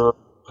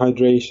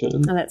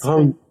hydration. Oh, that's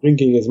I'm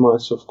drinking as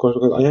much, of course,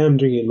 because I am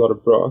drinking a lot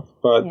of broth.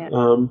 But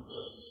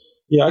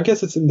Yeah, I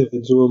guess it's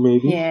individual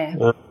maybe. Yeah.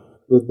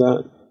 With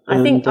that.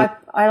 I think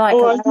I like.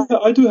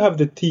 Oh, I do have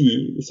the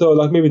tea. So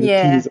like maybe the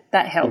tea is.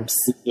 That helps.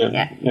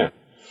 Yeah.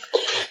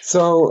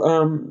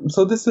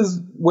 So this is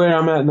where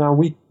I'm at now.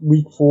 Week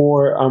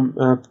 4. I'm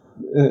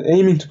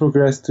aiming to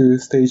progress to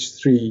stage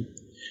 3,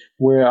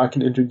 where I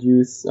can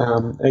introduce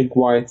egg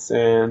whites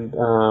and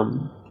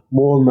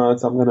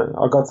walnuts. I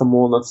got some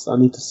walnuts. I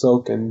need to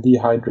soak and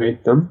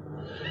dehydrate them.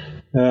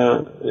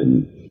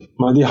 And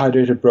my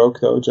dehydrator broke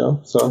though, Joe.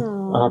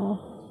 So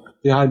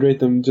dehydrate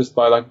them just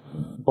by like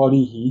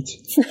body heat.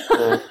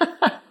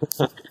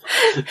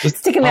 Just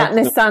stick them out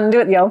in the sun. Do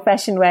it the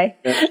old-fashioned way.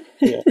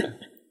 Yeah.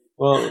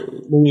 Well,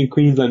 maybe in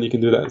Queensland you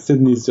can do that.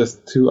 Sydney's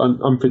just too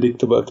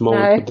unpredictable at the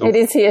moment. No, it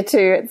is here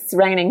too. It's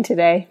raining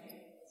today.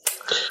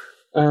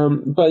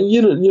 But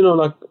you know,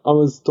 like I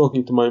was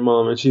talking to my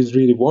mom and she's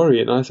really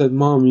worried. And I said,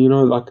 Mom, you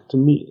know, like to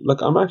me,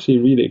 like I'm actually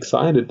really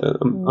excited that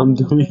I'm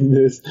doing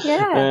this.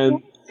 Yeah.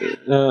 And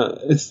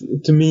it's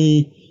to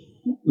me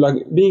like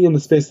being in the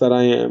space that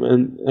I am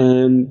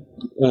and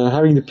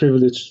having the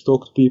privilege to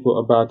talk to people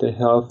about their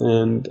health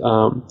and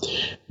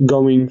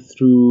going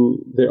through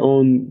their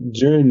own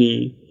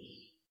journey.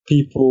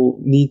 People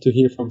need to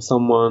hear from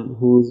someone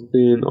who's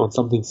been on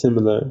something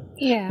similar.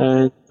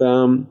 Yeah.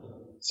 And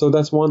so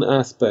that's one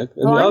aspect.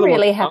 And well, I'm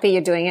really happy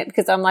you're doing it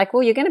because I'm like,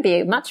 well, you're going to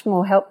be much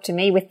more help to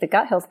me with the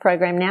gut health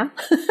program now.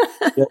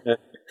 Yeah.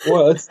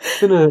 Well, it's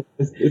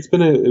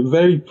been a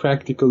very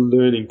practical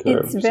learning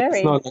curve.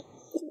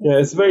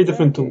 It's very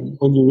different to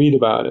when you read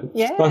about it.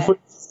 Yeah. I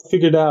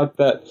figured out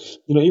that,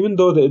 you know, even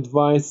though the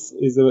advice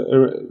is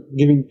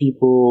giving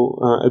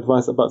people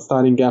advice about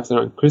starting gaps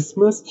around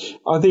Christmas,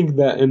 I think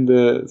that in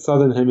the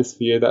southern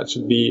hemisphere that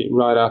should be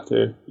right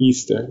after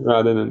Easter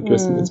rather than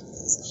Christmas.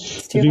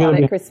 It's too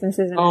hot at Christmas,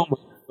 isn't it? Oh my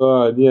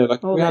God, yeah.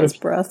 Like all we those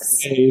had broths.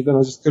 Days and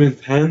I just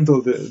couldn't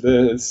handle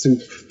the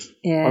soup.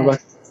 Yeah. I'm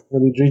like,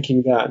 going to be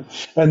drinking that.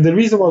 And the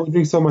reason why we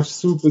drink so much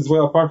soup as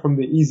well, apart from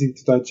the easy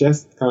to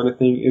digest kind of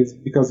thing, is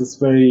because it's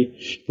very,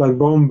 like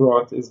bone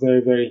broth is very,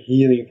 very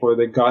healing for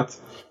the gut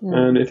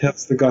and it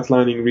helps the gut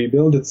lining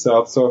rebuild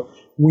itself. So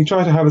we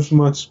try to have as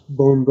much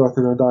bone broth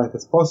in our diet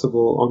as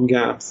possible on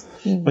gaps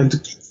and to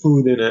keep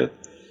food in it.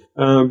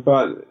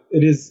 But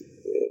it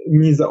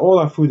means that all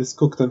our food is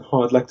cooked and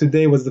hot. Like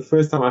today was the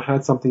first time I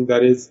had something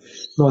that is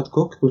not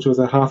cooked, which was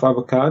a half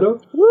avocado.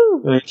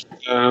 Woo.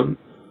 And,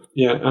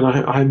 and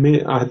I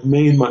had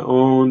made my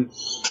own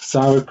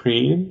sour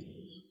cream,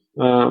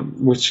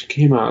 which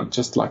came out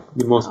just like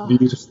the most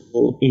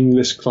beautiful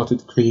English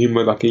clotted cream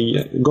with like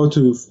go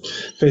to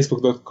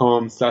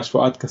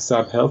facebook.com/Fouad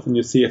Kassab Health and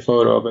you see a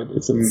photo of it.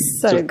 It's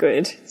so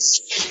good.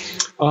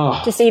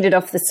 Just eat it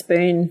off the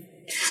spoon.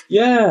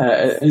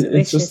 Yeah,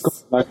 it's just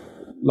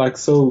like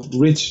so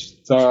rich.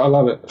 So I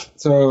love it.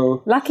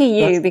 So lucky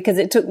you, because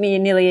it took me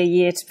nearly a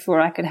year before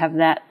I could have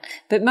that.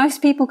 But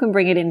most people can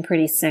bring it in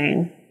pretty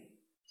soon.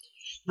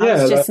 I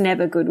was just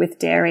never good with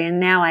dairy, and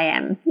now I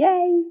am.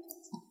 Yay!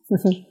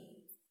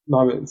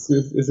 Love it.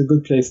 It's a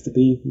good place to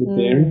be with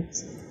dairy.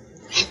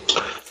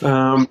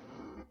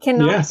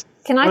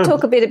 Can I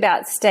talk a bit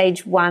about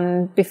stage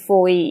 1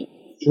 before we...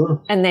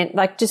 Sure. And then,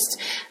 like,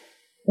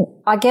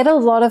 I get a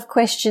lot of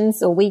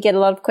questions, or we get a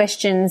lot of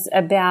questions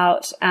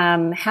about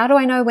how do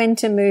I know when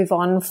to move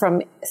on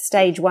from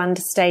stage 1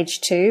 to stage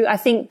 2? I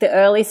think the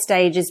early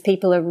stages,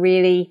 people are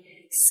really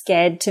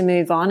scared to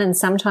move on, and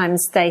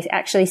sometimes they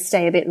actually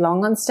stay a bit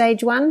long on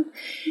stage 1.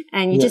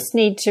 And you just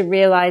need to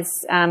realize,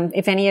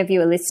 if any of you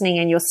are listening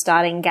and you're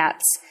starting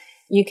gaps,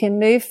 you can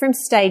move from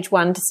stage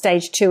 1 to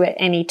stage 2 at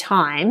any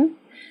time.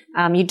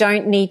 You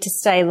don't need to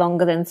stay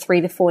longer than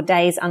 3 to 4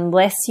 days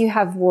unless you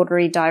have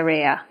watery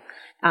diarrhea.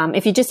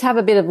 If you just have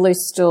a bit of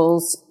loose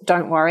stools,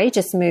 don't worry,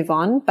 just move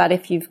on. But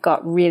if you've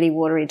got really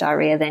watery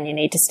diarrhea, then you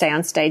need to stay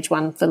on stage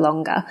 1 for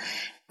longer.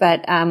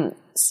 But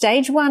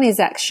stage 1 is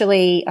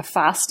actually a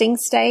fasting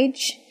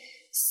stage.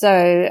 So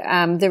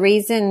the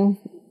reason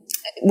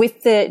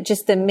with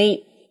the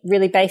meat,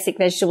 really basic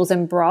vegetables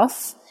and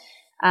broth,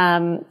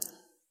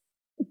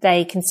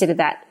 they consider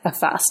that a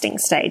fasting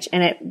stage.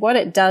 And what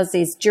it does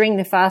is during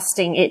the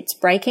fasting, it's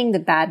breaking the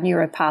bad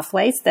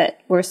neuropathways that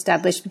were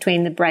established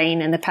between the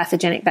brain and the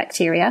pathogenic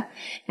bacteria.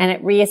 And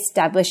it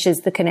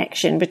reestablishes the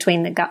connection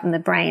between the gut and the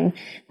brain.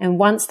 And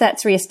once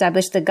that's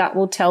reestablished, the gut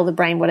will tell the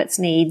brain what it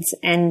needs,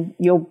 and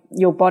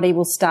your body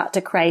will start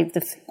to crave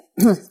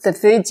the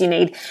foods you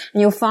need.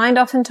 And you'll find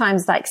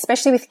oftentimes, like,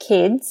 especially with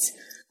kids,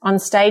 on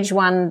stage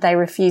 1, they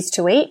refuse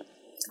to eat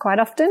quite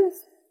often.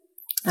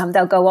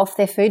 They'll go off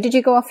their food. Did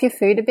you go off your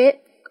food a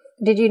bit?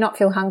 Did you not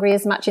feel hungry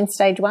as much in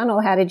stage 1,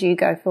 or how did you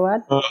go,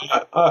 Fouad?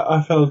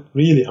 I felt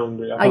really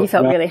hungry. You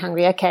felt really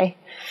hungry. Okay.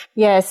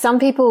 Yeah. Some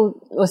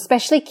people,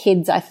 especially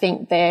kids, I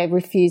think they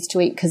refuse to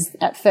eat because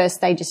at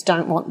first they just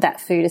don't want that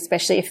food,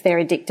 especially if they're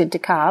addicted to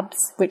carbs,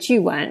 which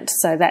you weren't.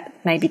 So that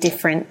may be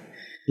different.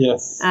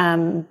 Yes.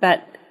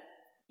 But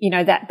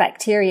that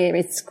bacteria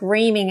is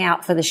screaming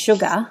out for the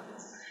sugar,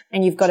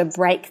 and you've got to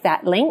break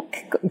that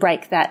link,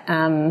 break that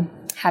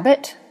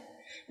habit.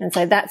 And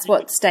so that's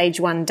what stage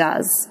 1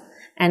 does.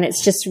 And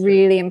it's just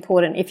really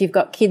important if you've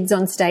got kids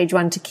on stage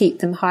 1 to keep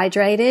them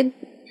hydrated,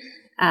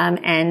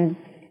 and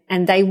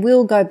they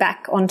will go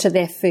back onto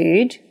their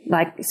food,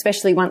 like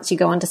especially once you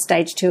go onto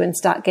stage 2 and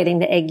start getting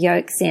the egg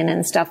yolks in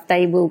and stuff,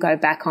 they will go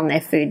back on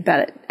their food.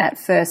 But at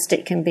first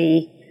it can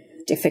be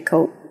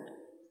difficult.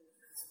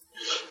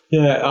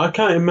 Yeah, I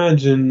can't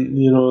imagine,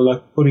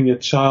 like putting a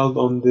child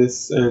on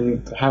this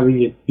and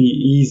having it be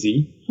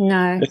easy.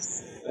 No.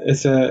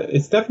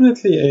 It's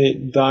definitely a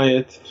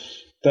diet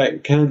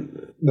that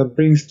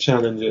brings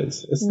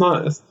challenges. It's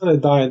not a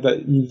diet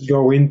that you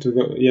go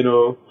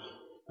into,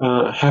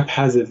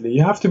 haphazardly.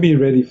 You have to be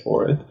ready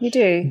for it. You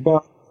do.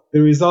 But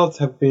the results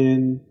have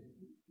been,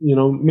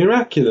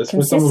 miraculous.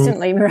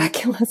 Consistently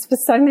miraculous for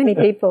so many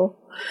people.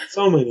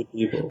 So many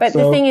people. But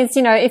the thing is,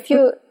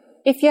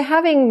 if you're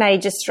having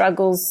major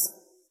struggles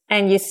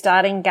and you're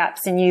starting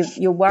GAPS and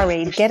you're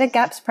worried, get a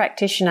GAPS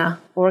practitioner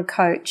or a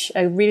coach,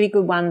 a really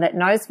good one that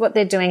knows what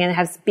they're doing and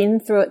has been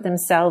through it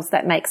themselves.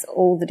 That makes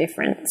all the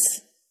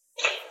difference.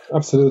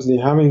 Absolutely.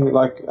 Having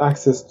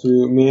access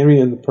to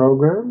Mary and the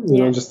program,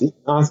 just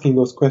asking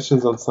those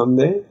questions on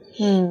Sunday,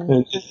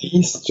 and at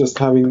least just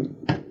having,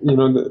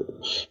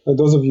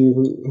 those of you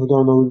who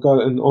don't know, we've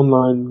got an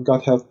online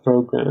gut health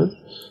program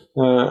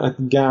at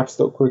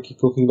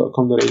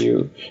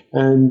gaps.quirkycooking.com.au,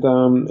 and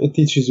it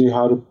teaches you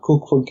how to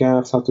cook for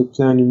GAPS, how to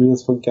plan your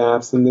meals for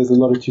GAPS, and there's a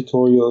lot of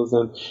tutorials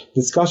and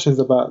discussions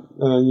about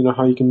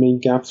how you can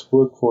make GAPS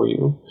work for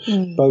you.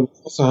 But we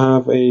also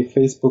have a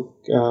Facebook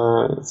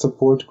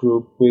support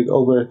group with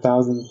over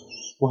 1,000.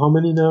 Well, how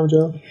many now,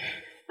 Jo?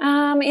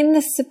 In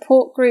the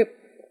support group,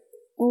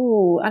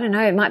 I don't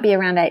know, it might be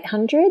around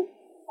 800.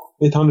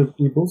 800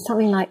 people,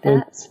 something like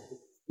that.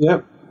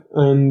 Yep.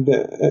 And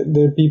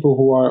there are people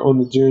who are on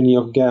the journey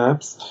of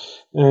GAPS,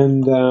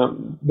 and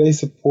they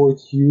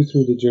support you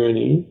through the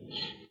journey.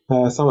 A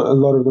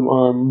lot of them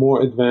are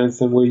more advanced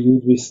than where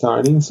you'd be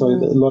starting, so a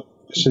lot of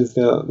questions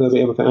they'll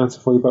be able to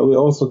answer for you. But we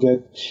also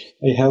get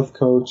a health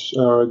coach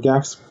or a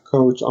GAPS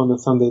coach on a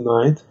Sunday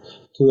night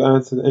to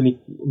answer any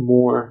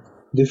more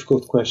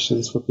difficult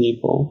questions for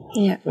people.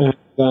 Yeah.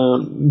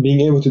 And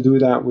being able to do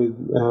that with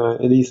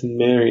Elise and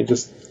Mary,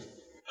 just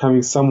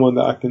having someone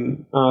that I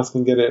can ask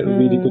and get a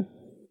really good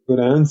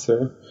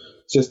answer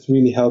just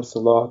really helps a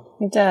lot.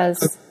 It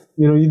does.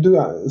 You do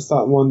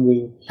start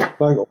wondering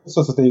all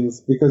sorts of things,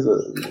 because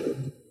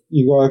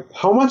you go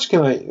how much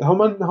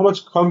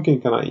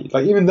pumpkin can I eat?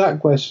 Even that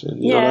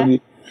question. You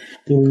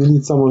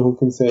need someone who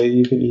can say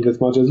you can eat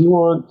as much as you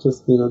want.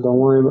 Just don't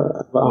worry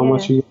about how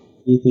much you're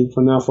eating.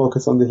 For now,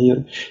 focus on the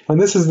healing.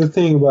 And this is the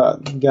thing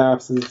about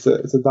GAPS: it's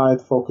a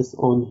diet focused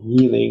on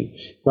healing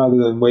rather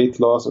than weight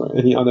loss or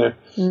any other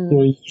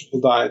usual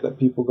diet that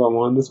people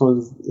go on. This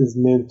one is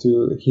meant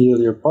to heal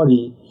your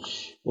body,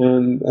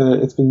 and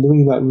it's been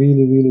doing that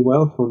really, really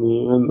well for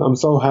me. And I'm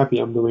so happy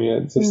I'm doing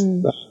it. It's just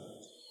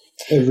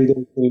every day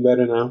is getting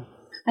better now.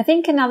 I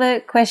think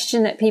another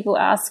question that people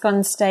ask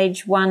on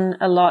stage 1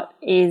 a lot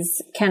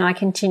is, can I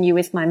continue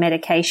with my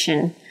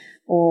medication,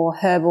 or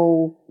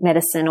herbal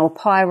medicine, or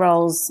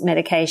Pyrol's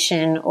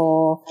medication,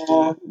 or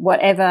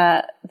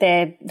whatever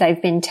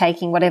they've been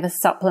taking, whatever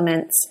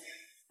supplements.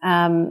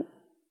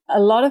 A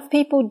lot of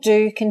people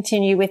do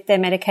continue with their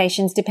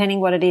medications,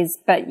 depending what it is,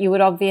 but you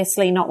would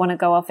obviously not want to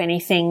go off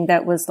anything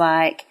that was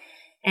like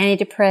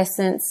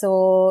antidepressants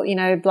or,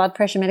 blood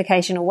pressure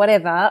medication or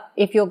whatever.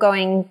 If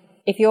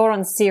you're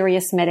on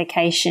serious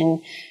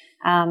medication,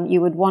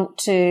 you would want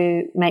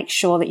to make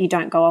sure that you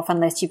don't go off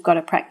unless you've got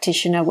a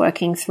practitioner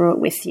working through it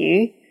with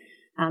you.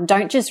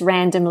 Don't just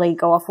randomly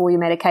go off all your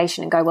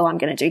medication and go, well, I'm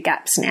going to do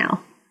GAPS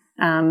now.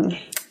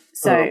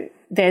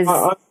 There's...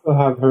 I still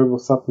have herbal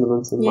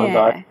supplements in my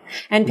diet.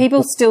 And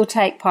people still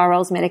take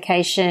Pyrol's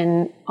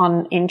medication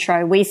on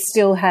intro. We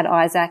still had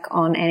Isaac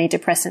on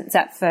antidepressants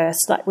at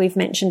first, like we've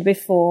mentioned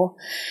before.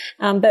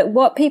 But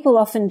what people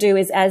often do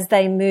is, as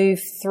they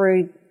move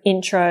through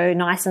intro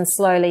nice and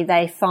slowly,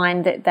 they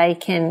find that they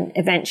can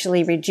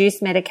eventually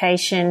reduce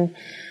medication.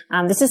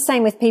 This is the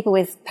same with people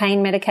with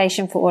pain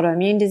medication for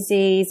autoimmune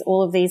disease,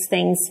 all of these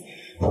things.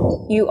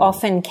 You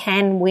often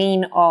can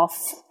wean off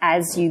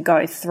as you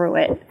go through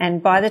it.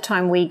 And by the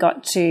time we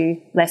got to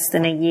less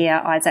than a year,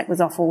 Isaac was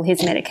off all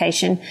his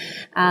medication.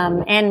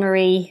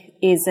 Anne-Marie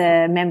is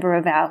a member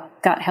of our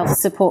gut health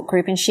support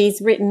group, and she's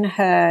written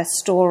her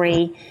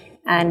story,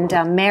 and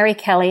Mary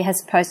Kelly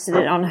has posted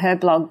it on her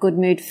blog, Good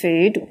Mood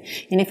Food.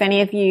 And if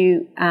any of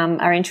you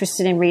are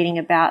interested in reading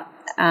about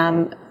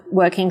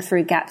working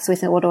through GAPS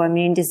with an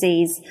autoimmune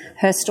disease,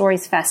 her story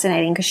is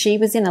fascinating, because she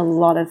was in a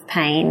lot of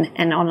pain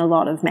and on a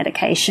lot of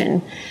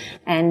medication,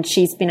 and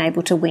she's been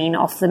able to wean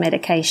off the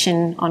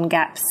medication on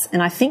GAPS,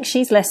 and I think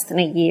she's less than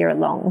a year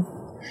along.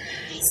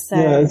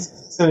 So,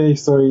 it's a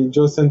story.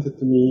 Jo sent it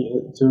to me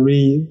to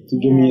read, to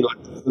give me a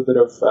little bit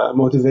of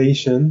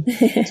motivation.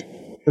 There's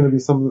going to be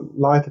some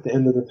light at the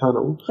end of the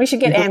tunnel. We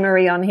should get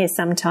Anne-Marie on here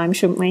sometime,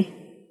 shouldn't we?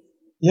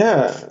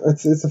 Yeah,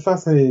 it's a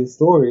fascinating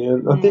story,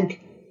 and I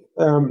think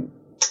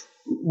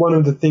one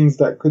of the things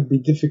that could be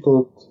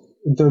difficult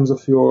in terms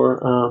of your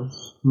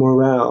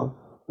morale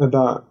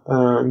about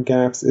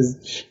gaps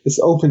is it's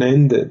open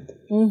ended.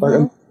 Like,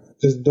 I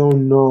just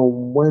don't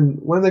know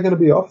when they're gonna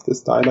be off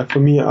this diet. Like for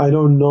me, I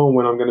don't know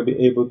when I'm gonna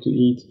be able to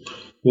eat.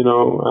 You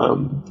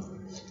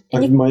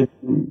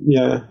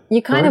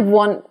kind of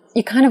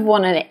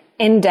want an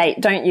end date,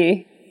 don't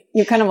you?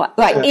 You kind of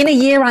like in a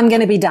year I'm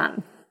going to be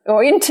done,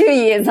 or in 2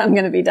 years I'm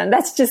going to be done.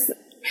 That's just,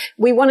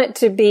 we want it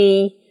to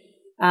be.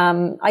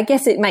 I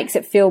guess it makes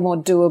it feel more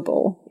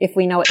doable if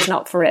we know it's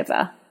not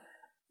forever.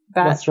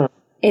 But that's right.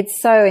 It's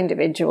so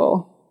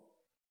individual.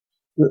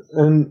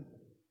 And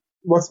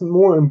what's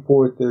more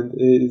important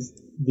is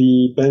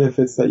the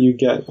benefits that you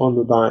get on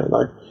the diet.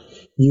 Like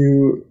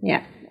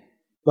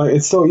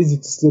it's so easy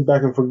to sit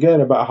back and forget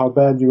about how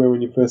bad you were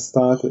when you first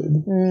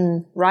started.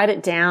 Write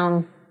it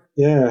down.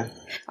 Yeah.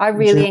 I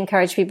really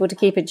encourage people to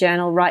keep a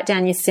journal, write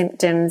down your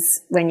symptoms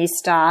when you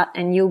start,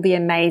 and you'll be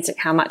amazed at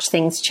how much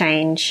things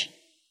change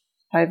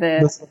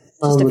over just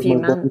a few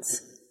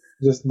months.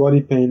 Just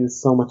body pain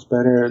is so much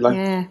better.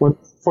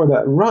 For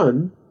that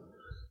run,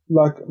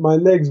 like my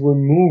legs were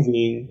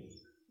moving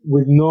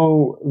with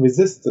no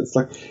resistance.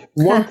 Like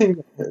one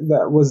thing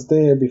that was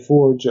there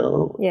before,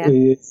 Joe,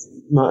 is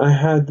I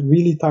had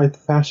really tight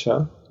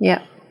fascia.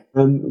 Yeah.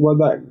 And what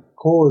that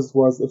caused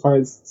was, if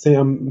I say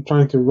I'm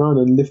trying to run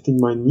and lifting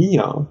my knee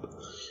up,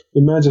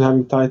 imagine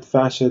having tight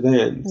fascia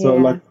then. So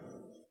like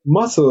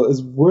muscle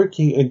is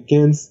working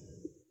against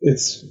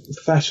its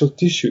fascial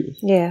tissue.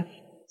 Yeah.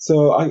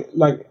 So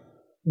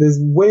there's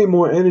way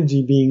more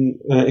energy being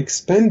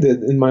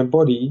expended in my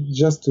body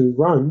just to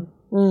run.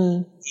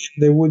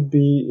 There would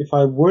be if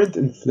I weren't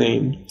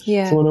inflamed.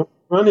 Yeah. So when I'm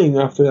running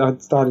after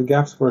I'd started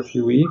gaps for a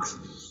few weeks,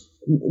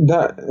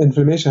 that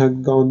inflammation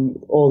had gone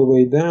all the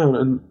way down,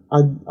 and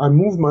I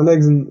moved my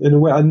legs in a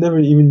way I never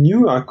even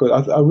knew I could.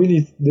 I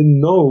really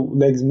didn't know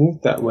legs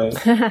moved that way.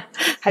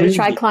 Have you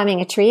tried climbing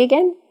a tree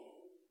again?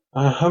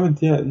 I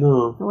haven't yet,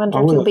 no. I wonder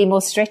if you'll be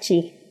more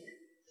stretchy.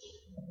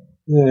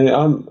 Yeah,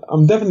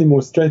 I'm definitely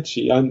more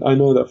stretchy. I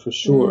know that for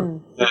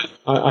sure. Yeah,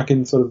 I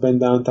can sort of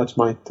bend down, touch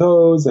my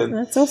toes, and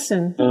that's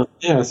awesome.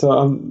 So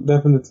I'm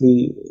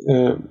definitely.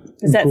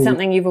 Is that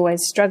something you've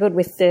always struggled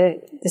with,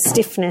 the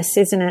stiffness,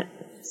 isn't it?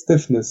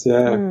 Stiffness,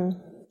 yeah.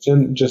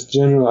 Just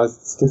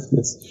generalized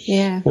stiffness.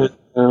 Yeah. And,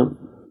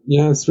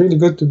 it's really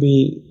good to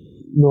be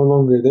no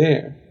longer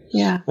there.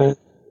 Yeah. And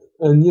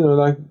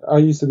I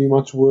used to be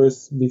much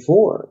worse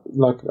before.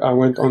 Like I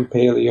went on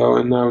paleo,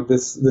 and now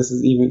this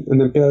is even,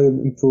 and then paleo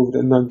improved,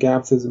 and now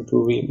gaps is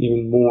improving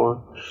even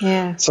more.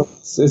 Yeah. So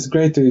it's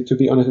great to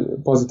be on a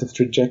positive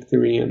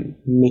trajectory and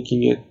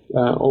making it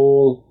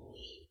all,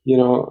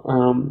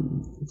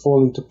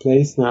 fall into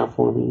place now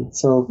for me.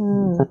 So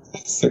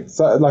fantastic.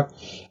 So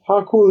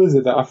how cool is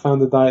it that I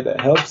found a diet that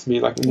helps me?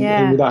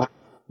 And without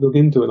look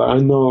into it, I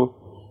know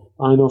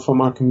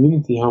from our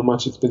community how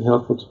much it's been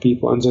helpful to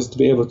people, and just to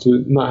be able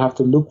to not have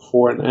to look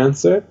for an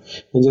answer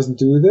and just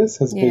do this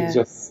has been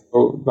just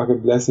like a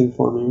blessing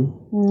for me.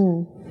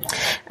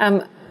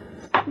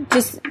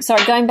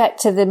 Going back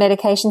to the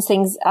medications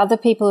things, other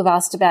people have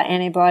asked about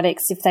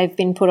antibiotics, if they've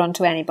been put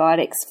onto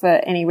antibiotics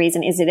for any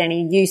reason. Is it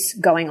any use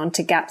going on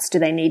to gaps? Do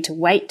they need to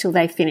wait till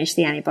they finish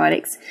the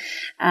antibiotics?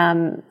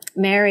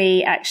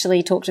 Mary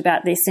actually talked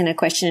about this in a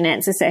question and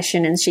answer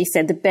session, and she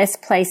said the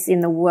best place in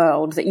the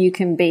world that you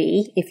can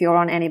be if you're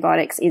on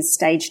antibiotics is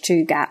stage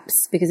 2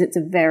 gaps, because it's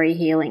a very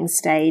healing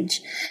stage.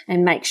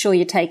 And make sure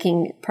you're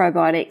taking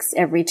probiotics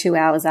every 2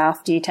 hours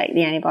after you take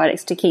the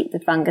antibiotics to keep the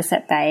fungus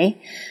at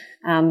bay.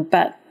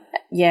 But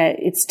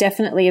it's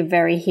definitely a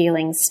very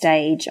healing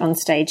stage on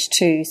stage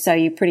 2. So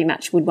you pretty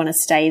much would want to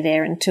stay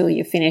there until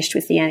you're finished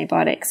with the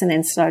antibiotics and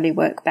then slowly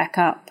work back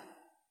up.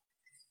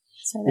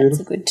 So that's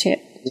a good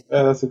tip.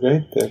 Yeah, that's a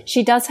great tip.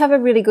 She does have a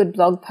really good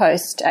blog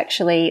post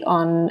actually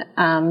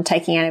on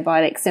taking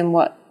antibiotics and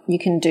what you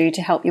can do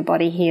to help your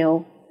body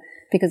heal,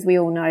 because we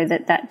all know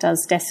that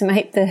does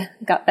decimate the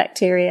gut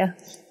bacteria.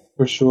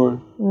 For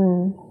sure.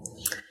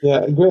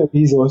 Yeah, a great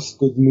resource,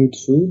 good mood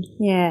food.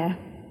 Yeah.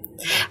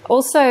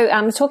 Also,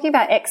 talking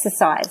about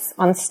exercise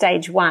on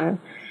stage 1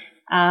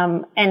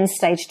 and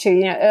stage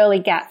 2, early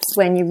gaps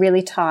when you're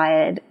really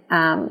tired,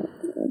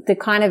 the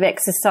kind of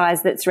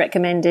exercise that's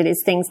recommended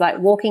is things like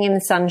walking in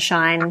the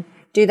sunshine.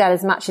 Do that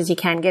as much as you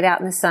can. Get out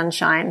in the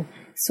sunshine.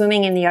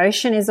 Swimming in the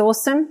ocean is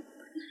awesome.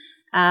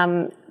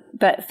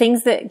 But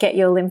things that get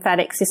your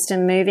lymphatic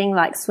system moving,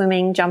 like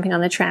swimming, jumping on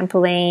the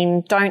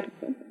trampoline,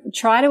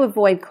 try to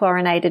avoid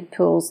chlorinated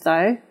pools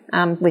though,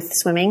 with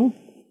swimming.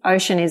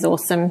 Ocean is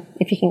awesome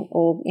if you can,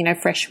 or,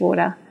 fresh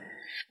water.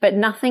 But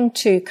nothing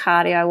too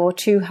cardio or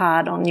too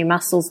hard on your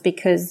muscles,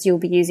 because you'll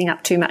be using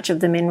up too much of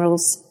the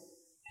minerals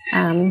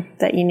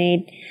that you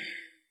need.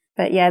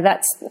 But yeah,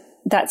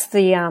 that's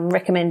the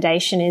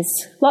recommendation is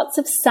lots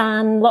of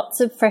sun, lots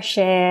of fresh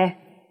air,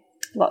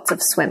 lots of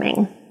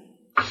swimming.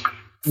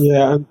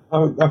 Yeah, and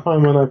I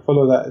find when I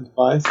follow that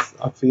advice,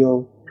 I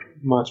feel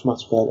much,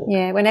 much better.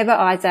 Yeah, whenever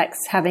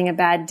Isaac's having a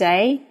bad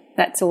day,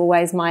 that's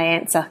always my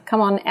answer.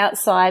 Come on,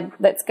 outside,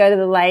 let's go to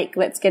the lake,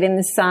 let's get in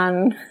the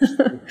sun.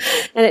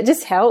 And it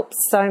just helps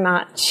so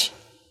much.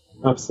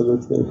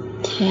 Absolutely.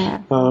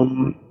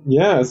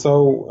 Yeah.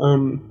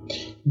 So,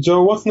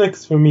 Joe, what's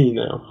next for me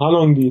now? How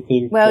long do you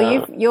think?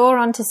 Well, you're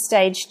on to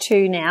stage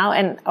 2 now,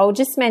 and I'll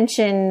just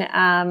mention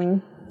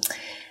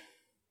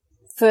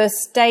for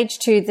stage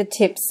 2, the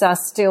tips are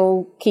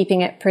still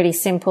keeping it pretty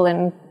simple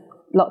and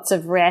lots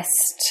of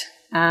rest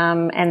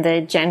and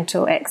the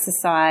gentle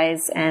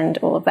exercise and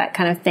all of that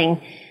kind of thing.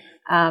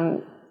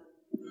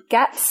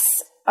 GAPS,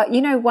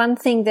 one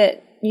thing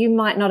that you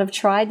might not have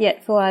tried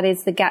yet, Fouad,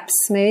 is the GAPS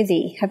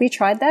smoothie. Have you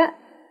tried that?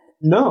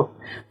 No.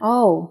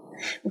 Oh,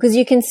 because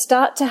you can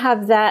start to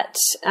have that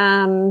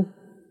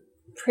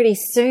pretty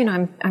soon,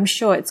 I'm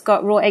sure. It's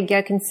got raw egg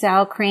yolk and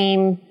sour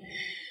cream.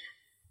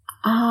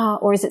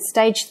 Or is it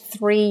stage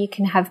 3? You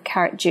can have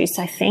carrot juice,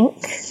 I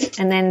think.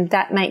 And then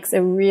that makes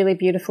a really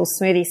beautiful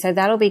smoothie. So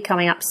that'll be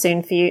coming up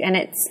soon for you. And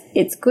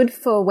it's good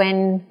for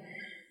when,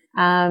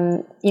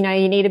 you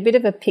need a bit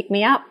of a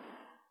pick-me-up.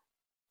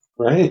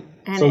 Right.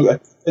 And so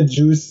like a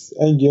juice,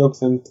 egg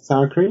yolks, and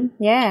sour cream?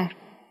 Yeah.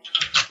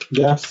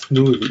 GAPS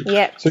smoothie.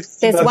 Yeah. So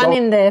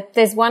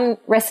there's one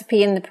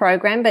recipe in the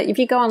program, but if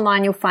you go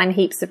online, you'll find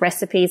heaps of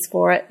recipes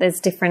for it. There's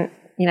different,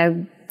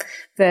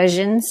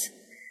 versions.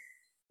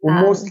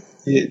 Well,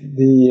 mostly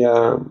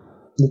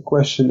the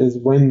question is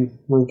when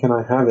can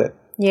I have it?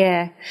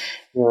 Yeah.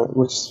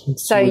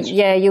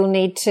 Yeah, you'll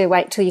need to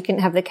wait till you can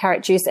have the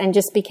carrot juice, and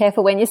just be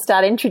careful when you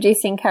start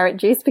introducing carrot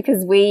juice,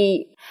 because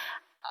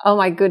oh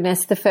my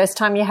goodness, the first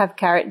time you have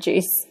carrot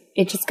juice,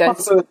 it just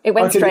goes, it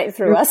went straight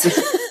through us.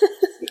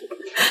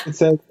 It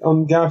says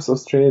on GAPS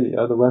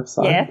Australia, the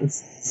website,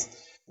 if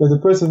the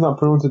person's not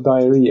prone to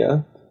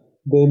diarrhea,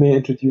 they may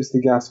introduce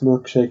the GAPS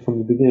milkshake from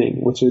the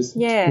beginning, which is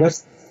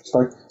less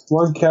like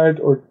 1 carrot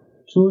or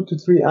 2 to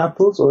 3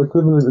 apples, or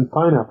equivalent in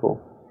pineapple.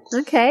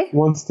 Okay.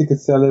 1 stick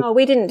of salad. Oh,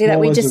 we didn't do that.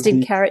 We just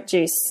did carrot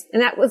juice.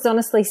 And that was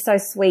honestly so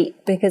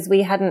sweet, because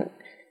we hadn't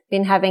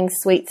been having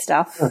sweet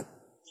stuff. Yeah.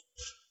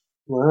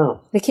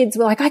 Wow. The kids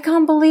were like, I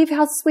can't believe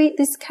how sweet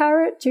this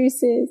carrot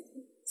juice is.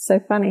 So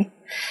funny.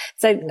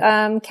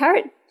 So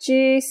carrot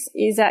juice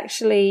is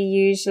actually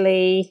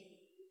usually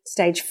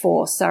stage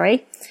 4,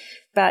 sorry.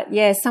 But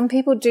yeah, some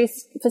people do,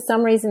 for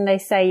some reason they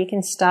say you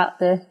can start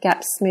the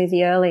GAPS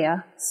smoothie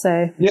earlier.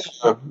 So yeah,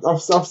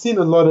 I've seen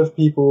a lot of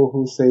people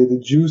who say the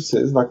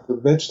juices, like the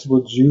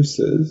vegetable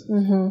juices,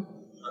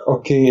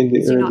 okay in the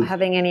early. You're not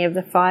having any of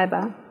the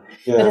fibre.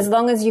 Yeah. But as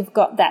long as you've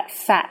got that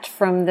fat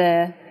from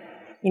the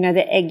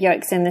egg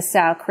yolks and the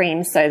sour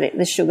cream, so that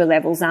the sugar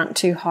levels aren't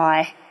too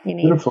high.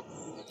 Beautiful.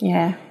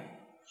 Yeah.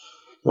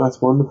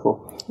 That's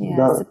wonderful.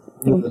 Yeah.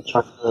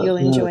 You'll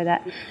enjoy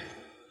that.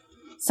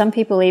 Some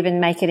people even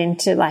make it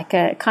into like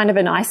a kind of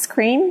an ice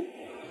cream,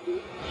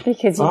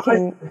 because you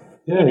can,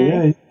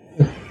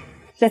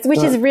 which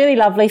is really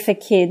lovely for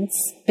kids,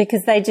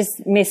 because they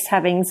just miss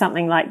having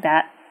something like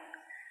that.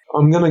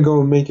 I'm going to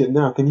go and make it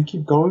now. Can you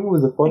keep going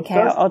with the podcast? Okay,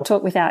 I'll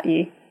talk without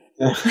you.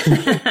 Yeah.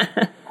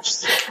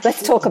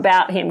 Let's talk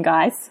about him,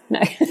 guys.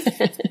 No.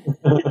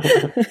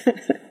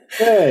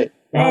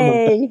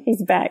 Hey,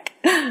 he's back.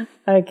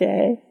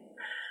 Okay.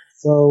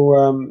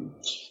 So,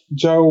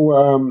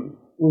 Joe,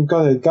 we've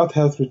got a gut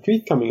health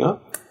retreat coming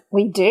up.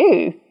 We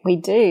do.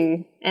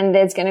 And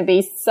there's going to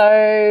be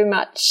so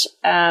much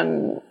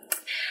of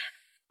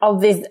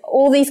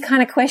all these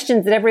kind of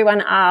questions that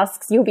everyone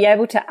asks. You'll be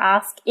able to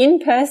ask in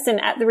person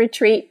at the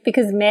retreat,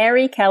 because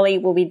Mary Kelly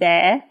will be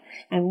there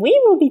and we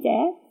will be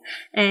there.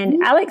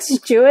 And Alex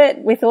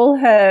Stewart, with all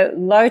her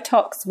low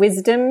tox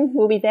wisdom,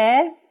 will be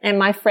there. And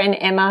my friend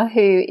Emma,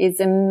 who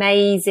is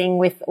amazing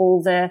with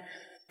all the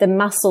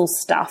muscle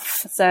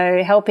stuff.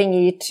 So helping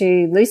you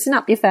to loosen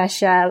up your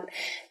fascia,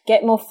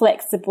 get more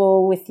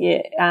flexible with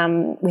your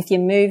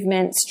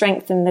movement,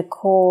 strengthen the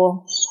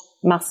core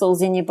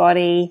muscles in your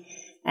body,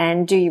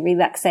 and do your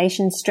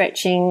relaxation,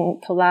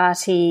 stretching,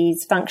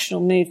 Pilates,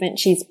 functional movement.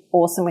 She's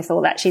awesome with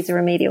all that. She's a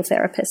remedial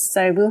therapist.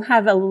 So we'll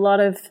have a lot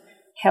of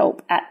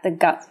help at the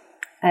gut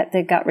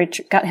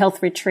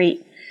health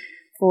retreat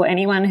for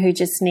anyone who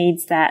just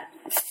needs that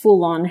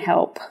full-on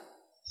help.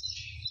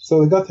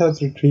 So the gut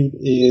health retreat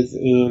is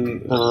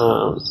in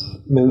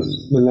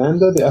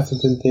Melanda, the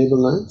Atherton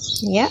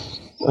Tablelands. Yeah.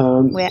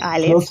 Where I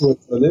live. Close to where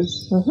I live.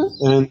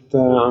 And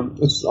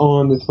it's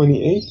on the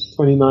 28th,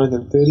 29th,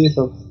 and 30th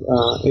of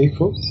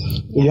April.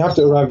 Yeah. You have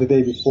to arrive the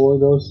day before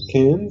those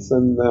Cairns,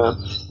 and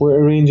we're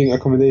arranging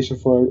accommodation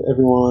for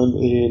everyone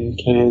in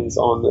Cairns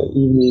on the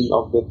evening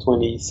of the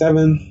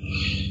 27th.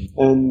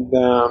 And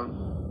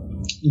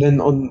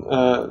then on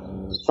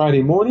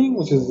Friday morning,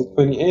 which is the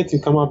 28th,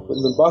 you come up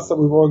in the bus that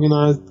we've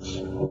organized.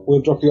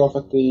 We'll drop you off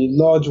at the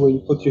lodge where you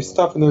put your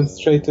stuff, and then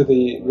straight to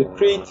the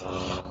retreat.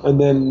 And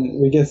then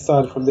we get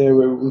started from there,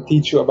 where we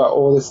teach you about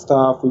all this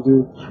stuff. We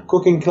do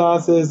cooking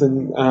classes,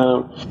 and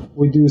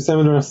we do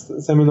seminar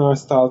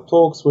style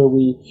talks where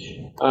we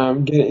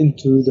get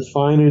into the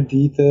finer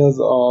details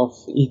of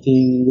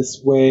eating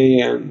this way,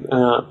 and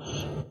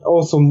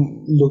also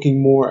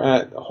looking more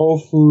at whole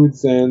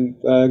foods and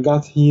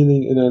gut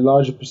healing in a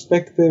larger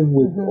perspective,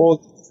 with all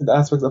different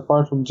aspects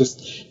apart from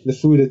just the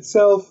food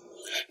itself.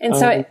 And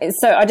so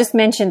I just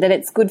mentioned that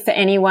it's good for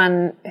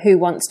anyone who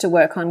wants to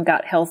work on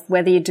gut health,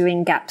 whether you're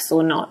doing GAPS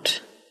or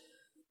not.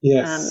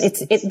 Yes.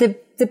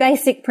 The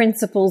basic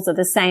principles are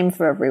the same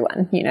for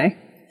everyone, you know.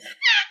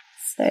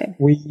 So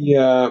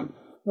we'll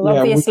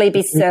obviously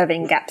be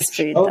serving GAPS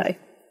food though.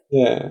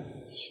 Yeah.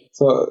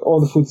 So all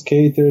the food's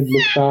catered,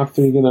 looked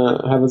after. You're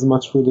gonna have as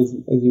much food as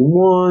you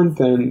want,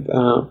 and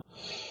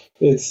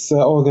it's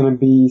all gonna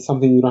be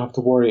something you don't have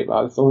to worry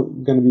about. It's all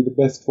gonna be the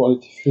best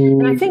quality food.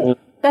 And I think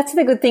that's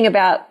the good thing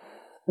about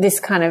this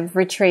kind of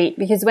retreat,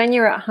 because when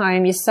you're at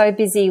home, you're so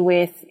busy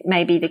with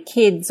maybe the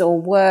kids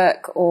or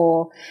work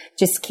or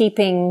just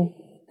keeping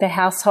the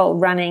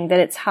household running that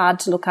it's hard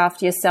to look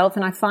after yourself.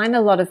 And I find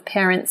a lot of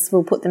parents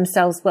will put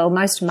themselves, well,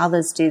 most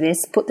mothers do this,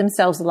 put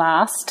themselves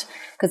last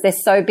because they're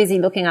so busy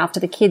looking after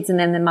the kids, and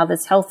then the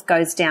mother's health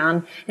goes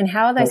down. And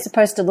how are they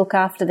supposed to look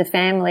after the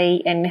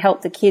family and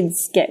help the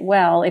kids get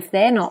well if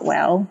they're not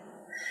well?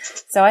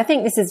 So I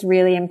think this is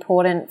really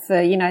important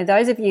for, you know,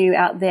 those of you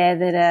out there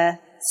that are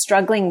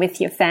struggling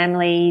with your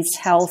family's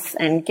health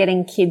and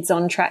getting kids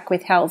on track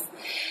with health.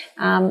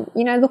 You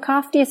know, look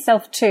after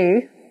yourself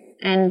too.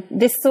 And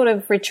this sort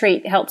of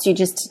retreat helps you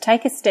just to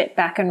take a step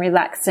back and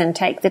relax and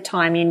take the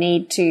time you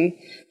need to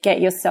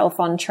get yourself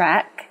on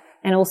track,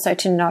 and also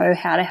to know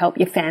how to help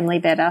your family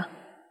better.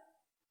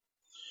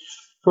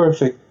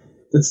 Perfect.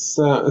 It's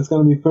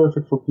going to be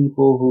perfect for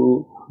people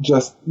who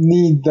just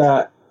need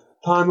that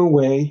time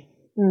away,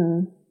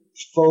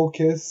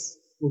 focus.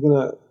 We're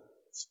going to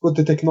put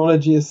the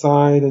technology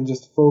aside and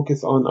just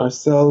focus on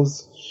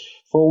ourselves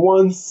for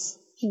once,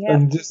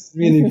 and just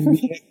really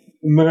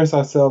immerse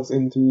ourselves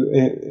into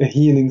a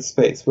healing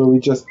space where we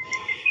just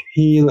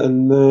heal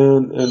and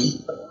learn and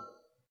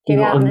get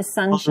out in the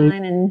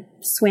sunshine and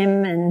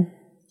swim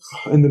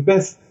and the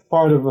best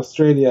part of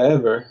Australia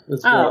ever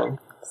as well.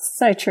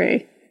 So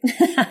true.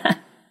 I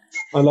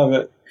love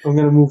it. I'm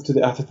going to move to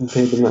the Atherton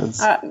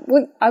Tablelands.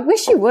 I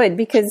wish you would,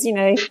 because, you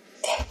know,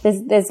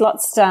 there's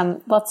lots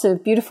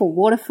of beautiful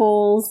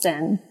waterfalls,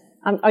 and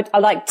I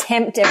like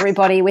tempt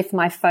everybody with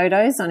my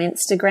photos on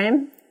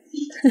Instagram.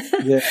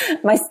 Yeah.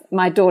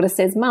 My daughter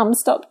says, "Mum,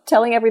 stop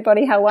telling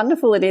everybody how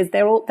wonderful it is.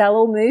 They'll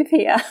all move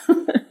here."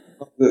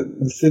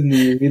 The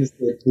Sydney real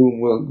estate boom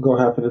will go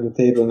happen in the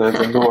Tablelands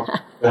and not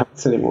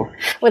happens anymore.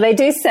 Well, they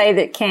do say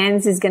that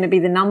Cairns is going to be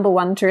the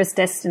 #1 tourist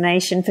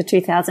destination for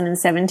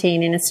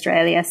 2017 in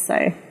Australia.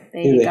 So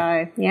there you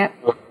go. Yep,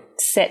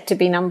 set to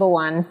be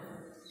 #1.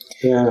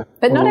 Yeah,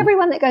 but not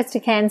everyone that goes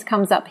to Cairns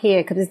comes up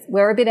here because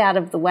we're a bit out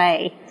of the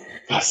way.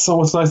 That's so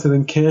much nicer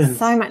than Cairns.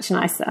 So much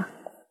nicer.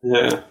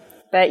 Yeah.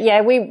 But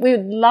yeah, we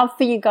would love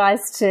for you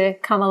guys to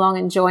come along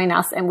and join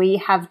us. And we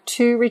have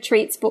 2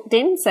 retreats booked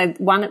in. So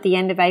one at the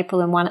end of April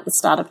and one at the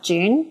start of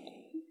June.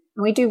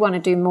 And we do want to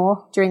do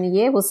more during the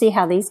year. We'll see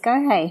how these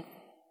go, hey?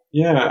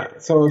 Yeah.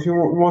 So if you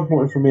want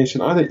more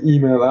information, either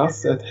email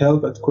us at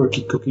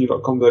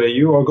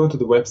help@quirkycooking.com.au or go to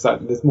the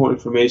website. There's more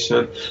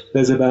information.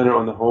 There's a banner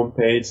on the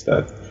homepage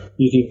that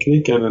you can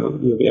click,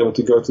 and you'll be able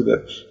to go to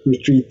the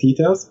retreat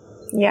details.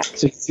 Yeah.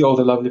 So you can see all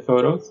the lovely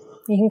photos.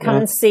 You can come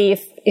and see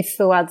if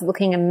Fouad's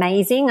looking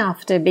amazing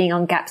after being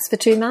on GAPS for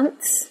 2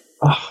 months.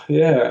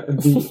 Yeah,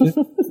 it'll be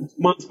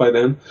months by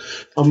then.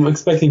 I'm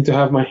expecting to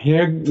have my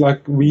hair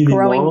like really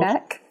growing long.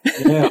 Back.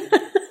 Yeah,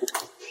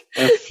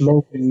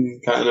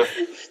 floating kind of.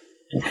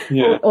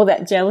 Yeah, or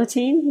that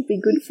gelatine would be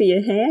good for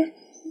your hair.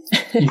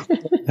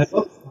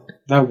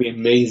 That would be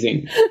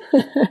amazing.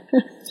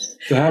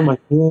 To have my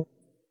hair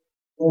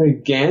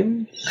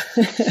again.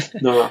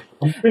 No,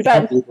 I'm pretty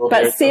happy with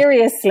but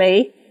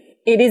seriously.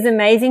 It is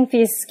amazing for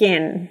your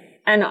skin.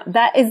 And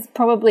that is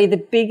probably the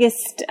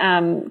biggest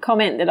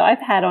comment that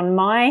I've had on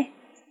my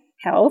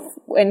health.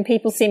 When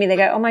people see me, they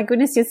go, "Oh my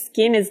goodness, your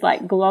skin is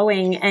like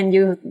glowing, and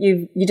you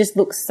just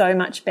look so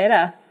much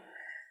better."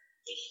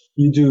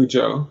 You do,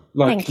 Joe.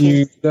 Like Thank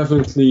you.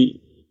 Definitely,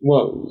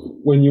 well,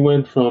 when you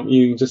went from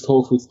eating just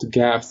whole foods to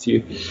GAPS,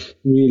 you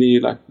really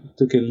like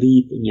took a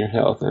leap in your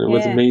health, and it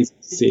was amazing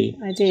to see.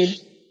 I did.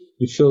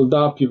 You filled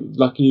up. You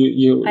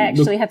I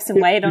actually have some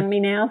weight on me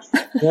now.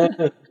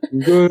 Yeah,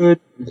 good.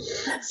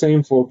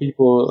 Same for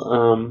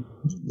people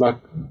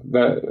like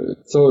that.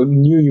 So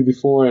knew you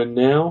before and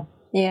now.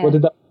 Yeah. What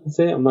did that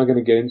say? I'm not going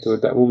to get into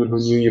it. That woman who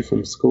knew you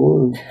from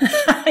school.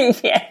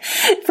 Yeah,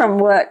 from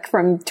work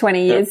from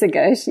 20 years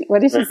ago. What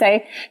did she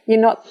say?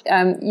 You're not.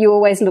 You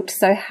always looked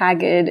so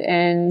haggard,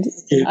 and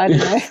I don't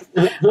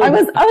know. I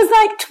was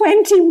like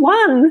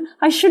 21.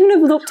 I shouldn't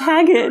have looked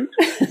haggard.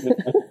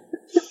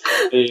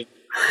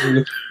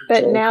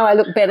 But now I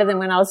look better than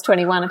when I was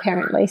 21,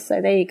 apparently. So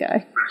there you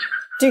go.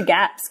 Do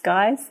GAPS,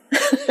 guys.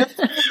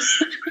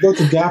 Go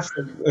to GAPS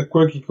at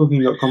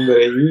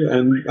quirkycooking.com.au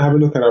and have a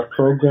look at our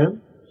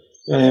program.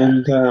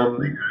 And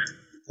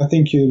I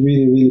think you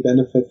really, really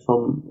benefit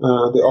from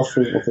the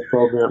offering of the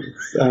program.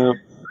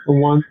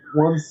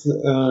 Once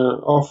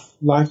off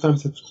lifetime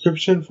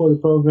subscription for the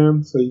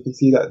program, so you can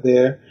see that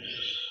there.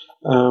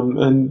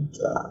 And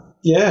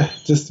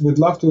just would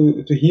love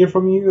to hear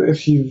from you.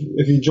 If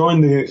you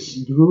join the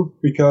group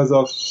because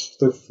of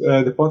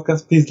the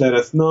podcast, please let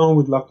us know.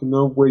 We'd love to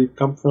know where you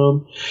come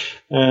from,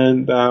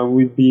 and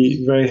we'd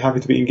be very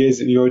happy to be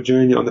engaged in your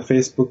journey on the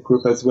Facebook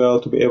group as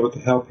well, to be able to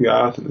help you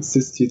out and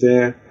assist you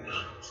there.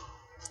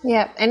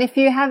 Yeah, and if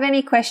you have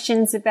any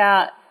questions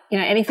about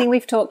anything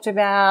we've talked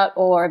about,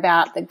 or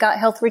about the gut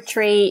health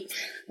retreat,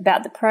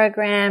 about the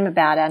program,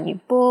 about our new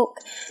book,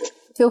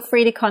 feel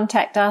free to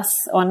contact us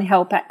on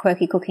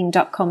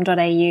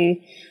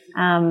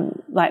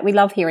help@quirkycooking.com.au. We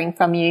love hearing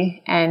from you,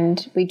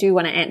 and we do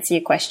want to answer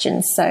your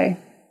questions, so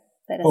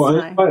let us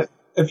know.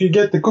 If you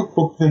get the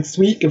cookbook next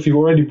week, if you've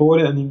already bought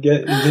it and you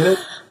get it,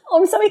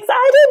 I'm so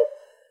excited.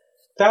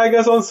 Tag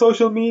us on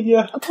social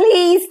media.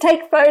 Please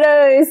take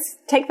photos.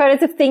 Take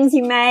photos of things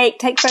you make.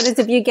 Take photos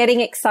of you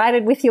getting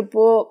excited with your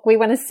book. We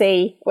want to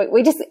see.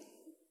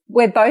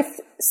 We're both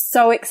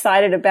so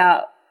excited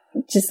about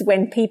just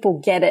when people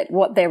get it,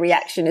 what their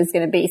reaction is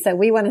going to be. So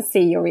we want to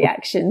see your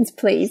reactions,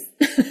 please.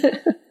 I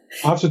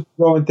have to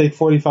go and take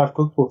 45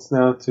 cookbooks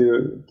now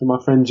to my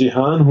friend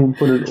Jihan, who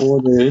put an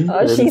order in.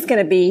 Oh, she's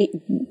going to be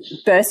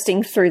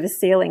bursting through the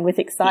ceiling with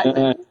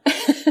excitement.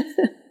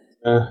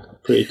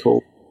 Pretty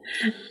cool.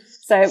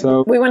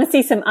 So we want to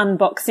see some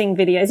unboxing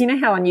videos. You know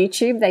how on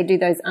YouTube they do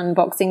those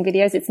unboxing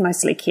videos? It's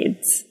mostly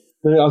kids.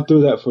 Maybe I'll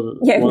do that for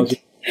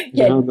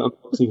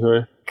unboxing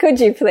her. Could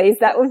you please?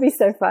 That would be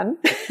so fun.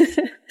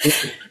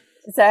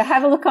 So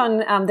have a look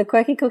on the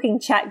Quirky Cooking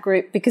chat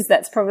group, because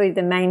that's probably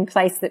the main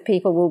place that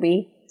people will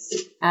be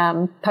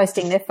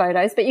posting their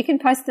photos. But you can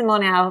post them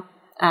on our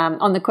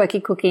on the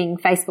Quirky Cooking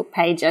Facebook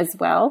page as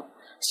well.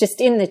 It's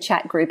just in the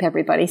chat group,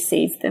 everybody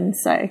sees them,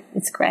 so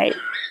it's great.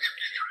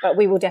 But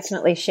we will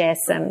definitely share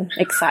some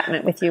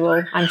excitement with you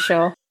all, I'm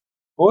sure.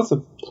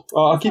 Awesome.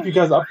 I'll keep you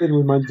guys updated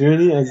with my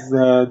journey as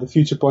the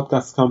future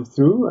podcasts come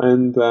through.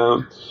 And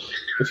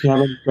if you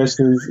have any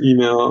questions,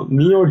 email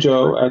me or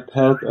Joe at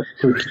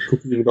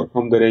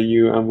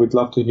help@quirkycooking.com.au, and we'd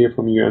love to hear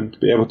from you and to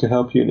be able to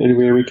help you in any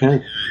way we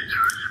can.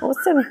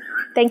 Awesome.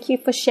 Thank you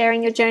for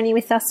sharing your journey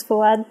with us,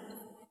 Fouad.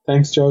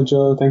 Thanks,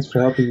 Jojo. Thanks for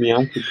helping me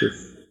out with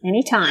this.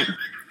 Anytime.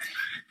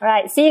 All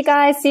right. See you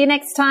guys. See you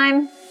next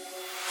time.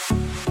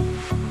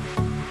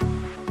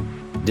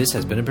 This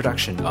has been a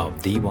production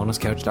of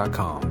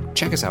TheWellnessCouch.com.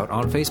 Check us out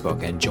on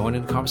Facebook and join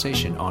in the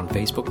conversation on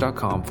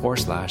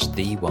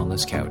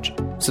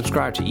Facebook.com/TheWellnessCouch.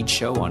 Subscribe to each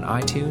show on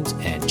iTunes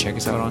and check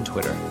us out on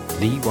Twitter.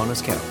 The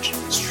Wellness Couch,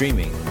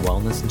 streaming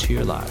wellness into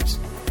your lives.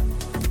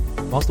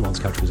 Whilst the Wellness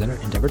Couch presenter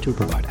endeavor to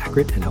provide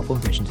accurate and helpful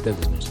information to their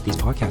listeners, these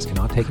podcasts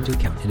cannot take into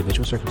account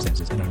individual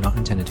circumstances and are not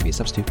intended to be a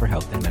substitute for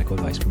health and medical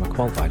advice from a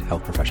qualified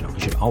health professional.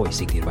 You should always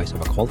seek the advice of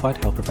a qualified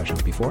health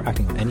professional before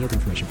acting on any of the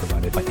information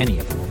provided by any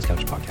of the Wellness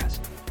Couch podcasts.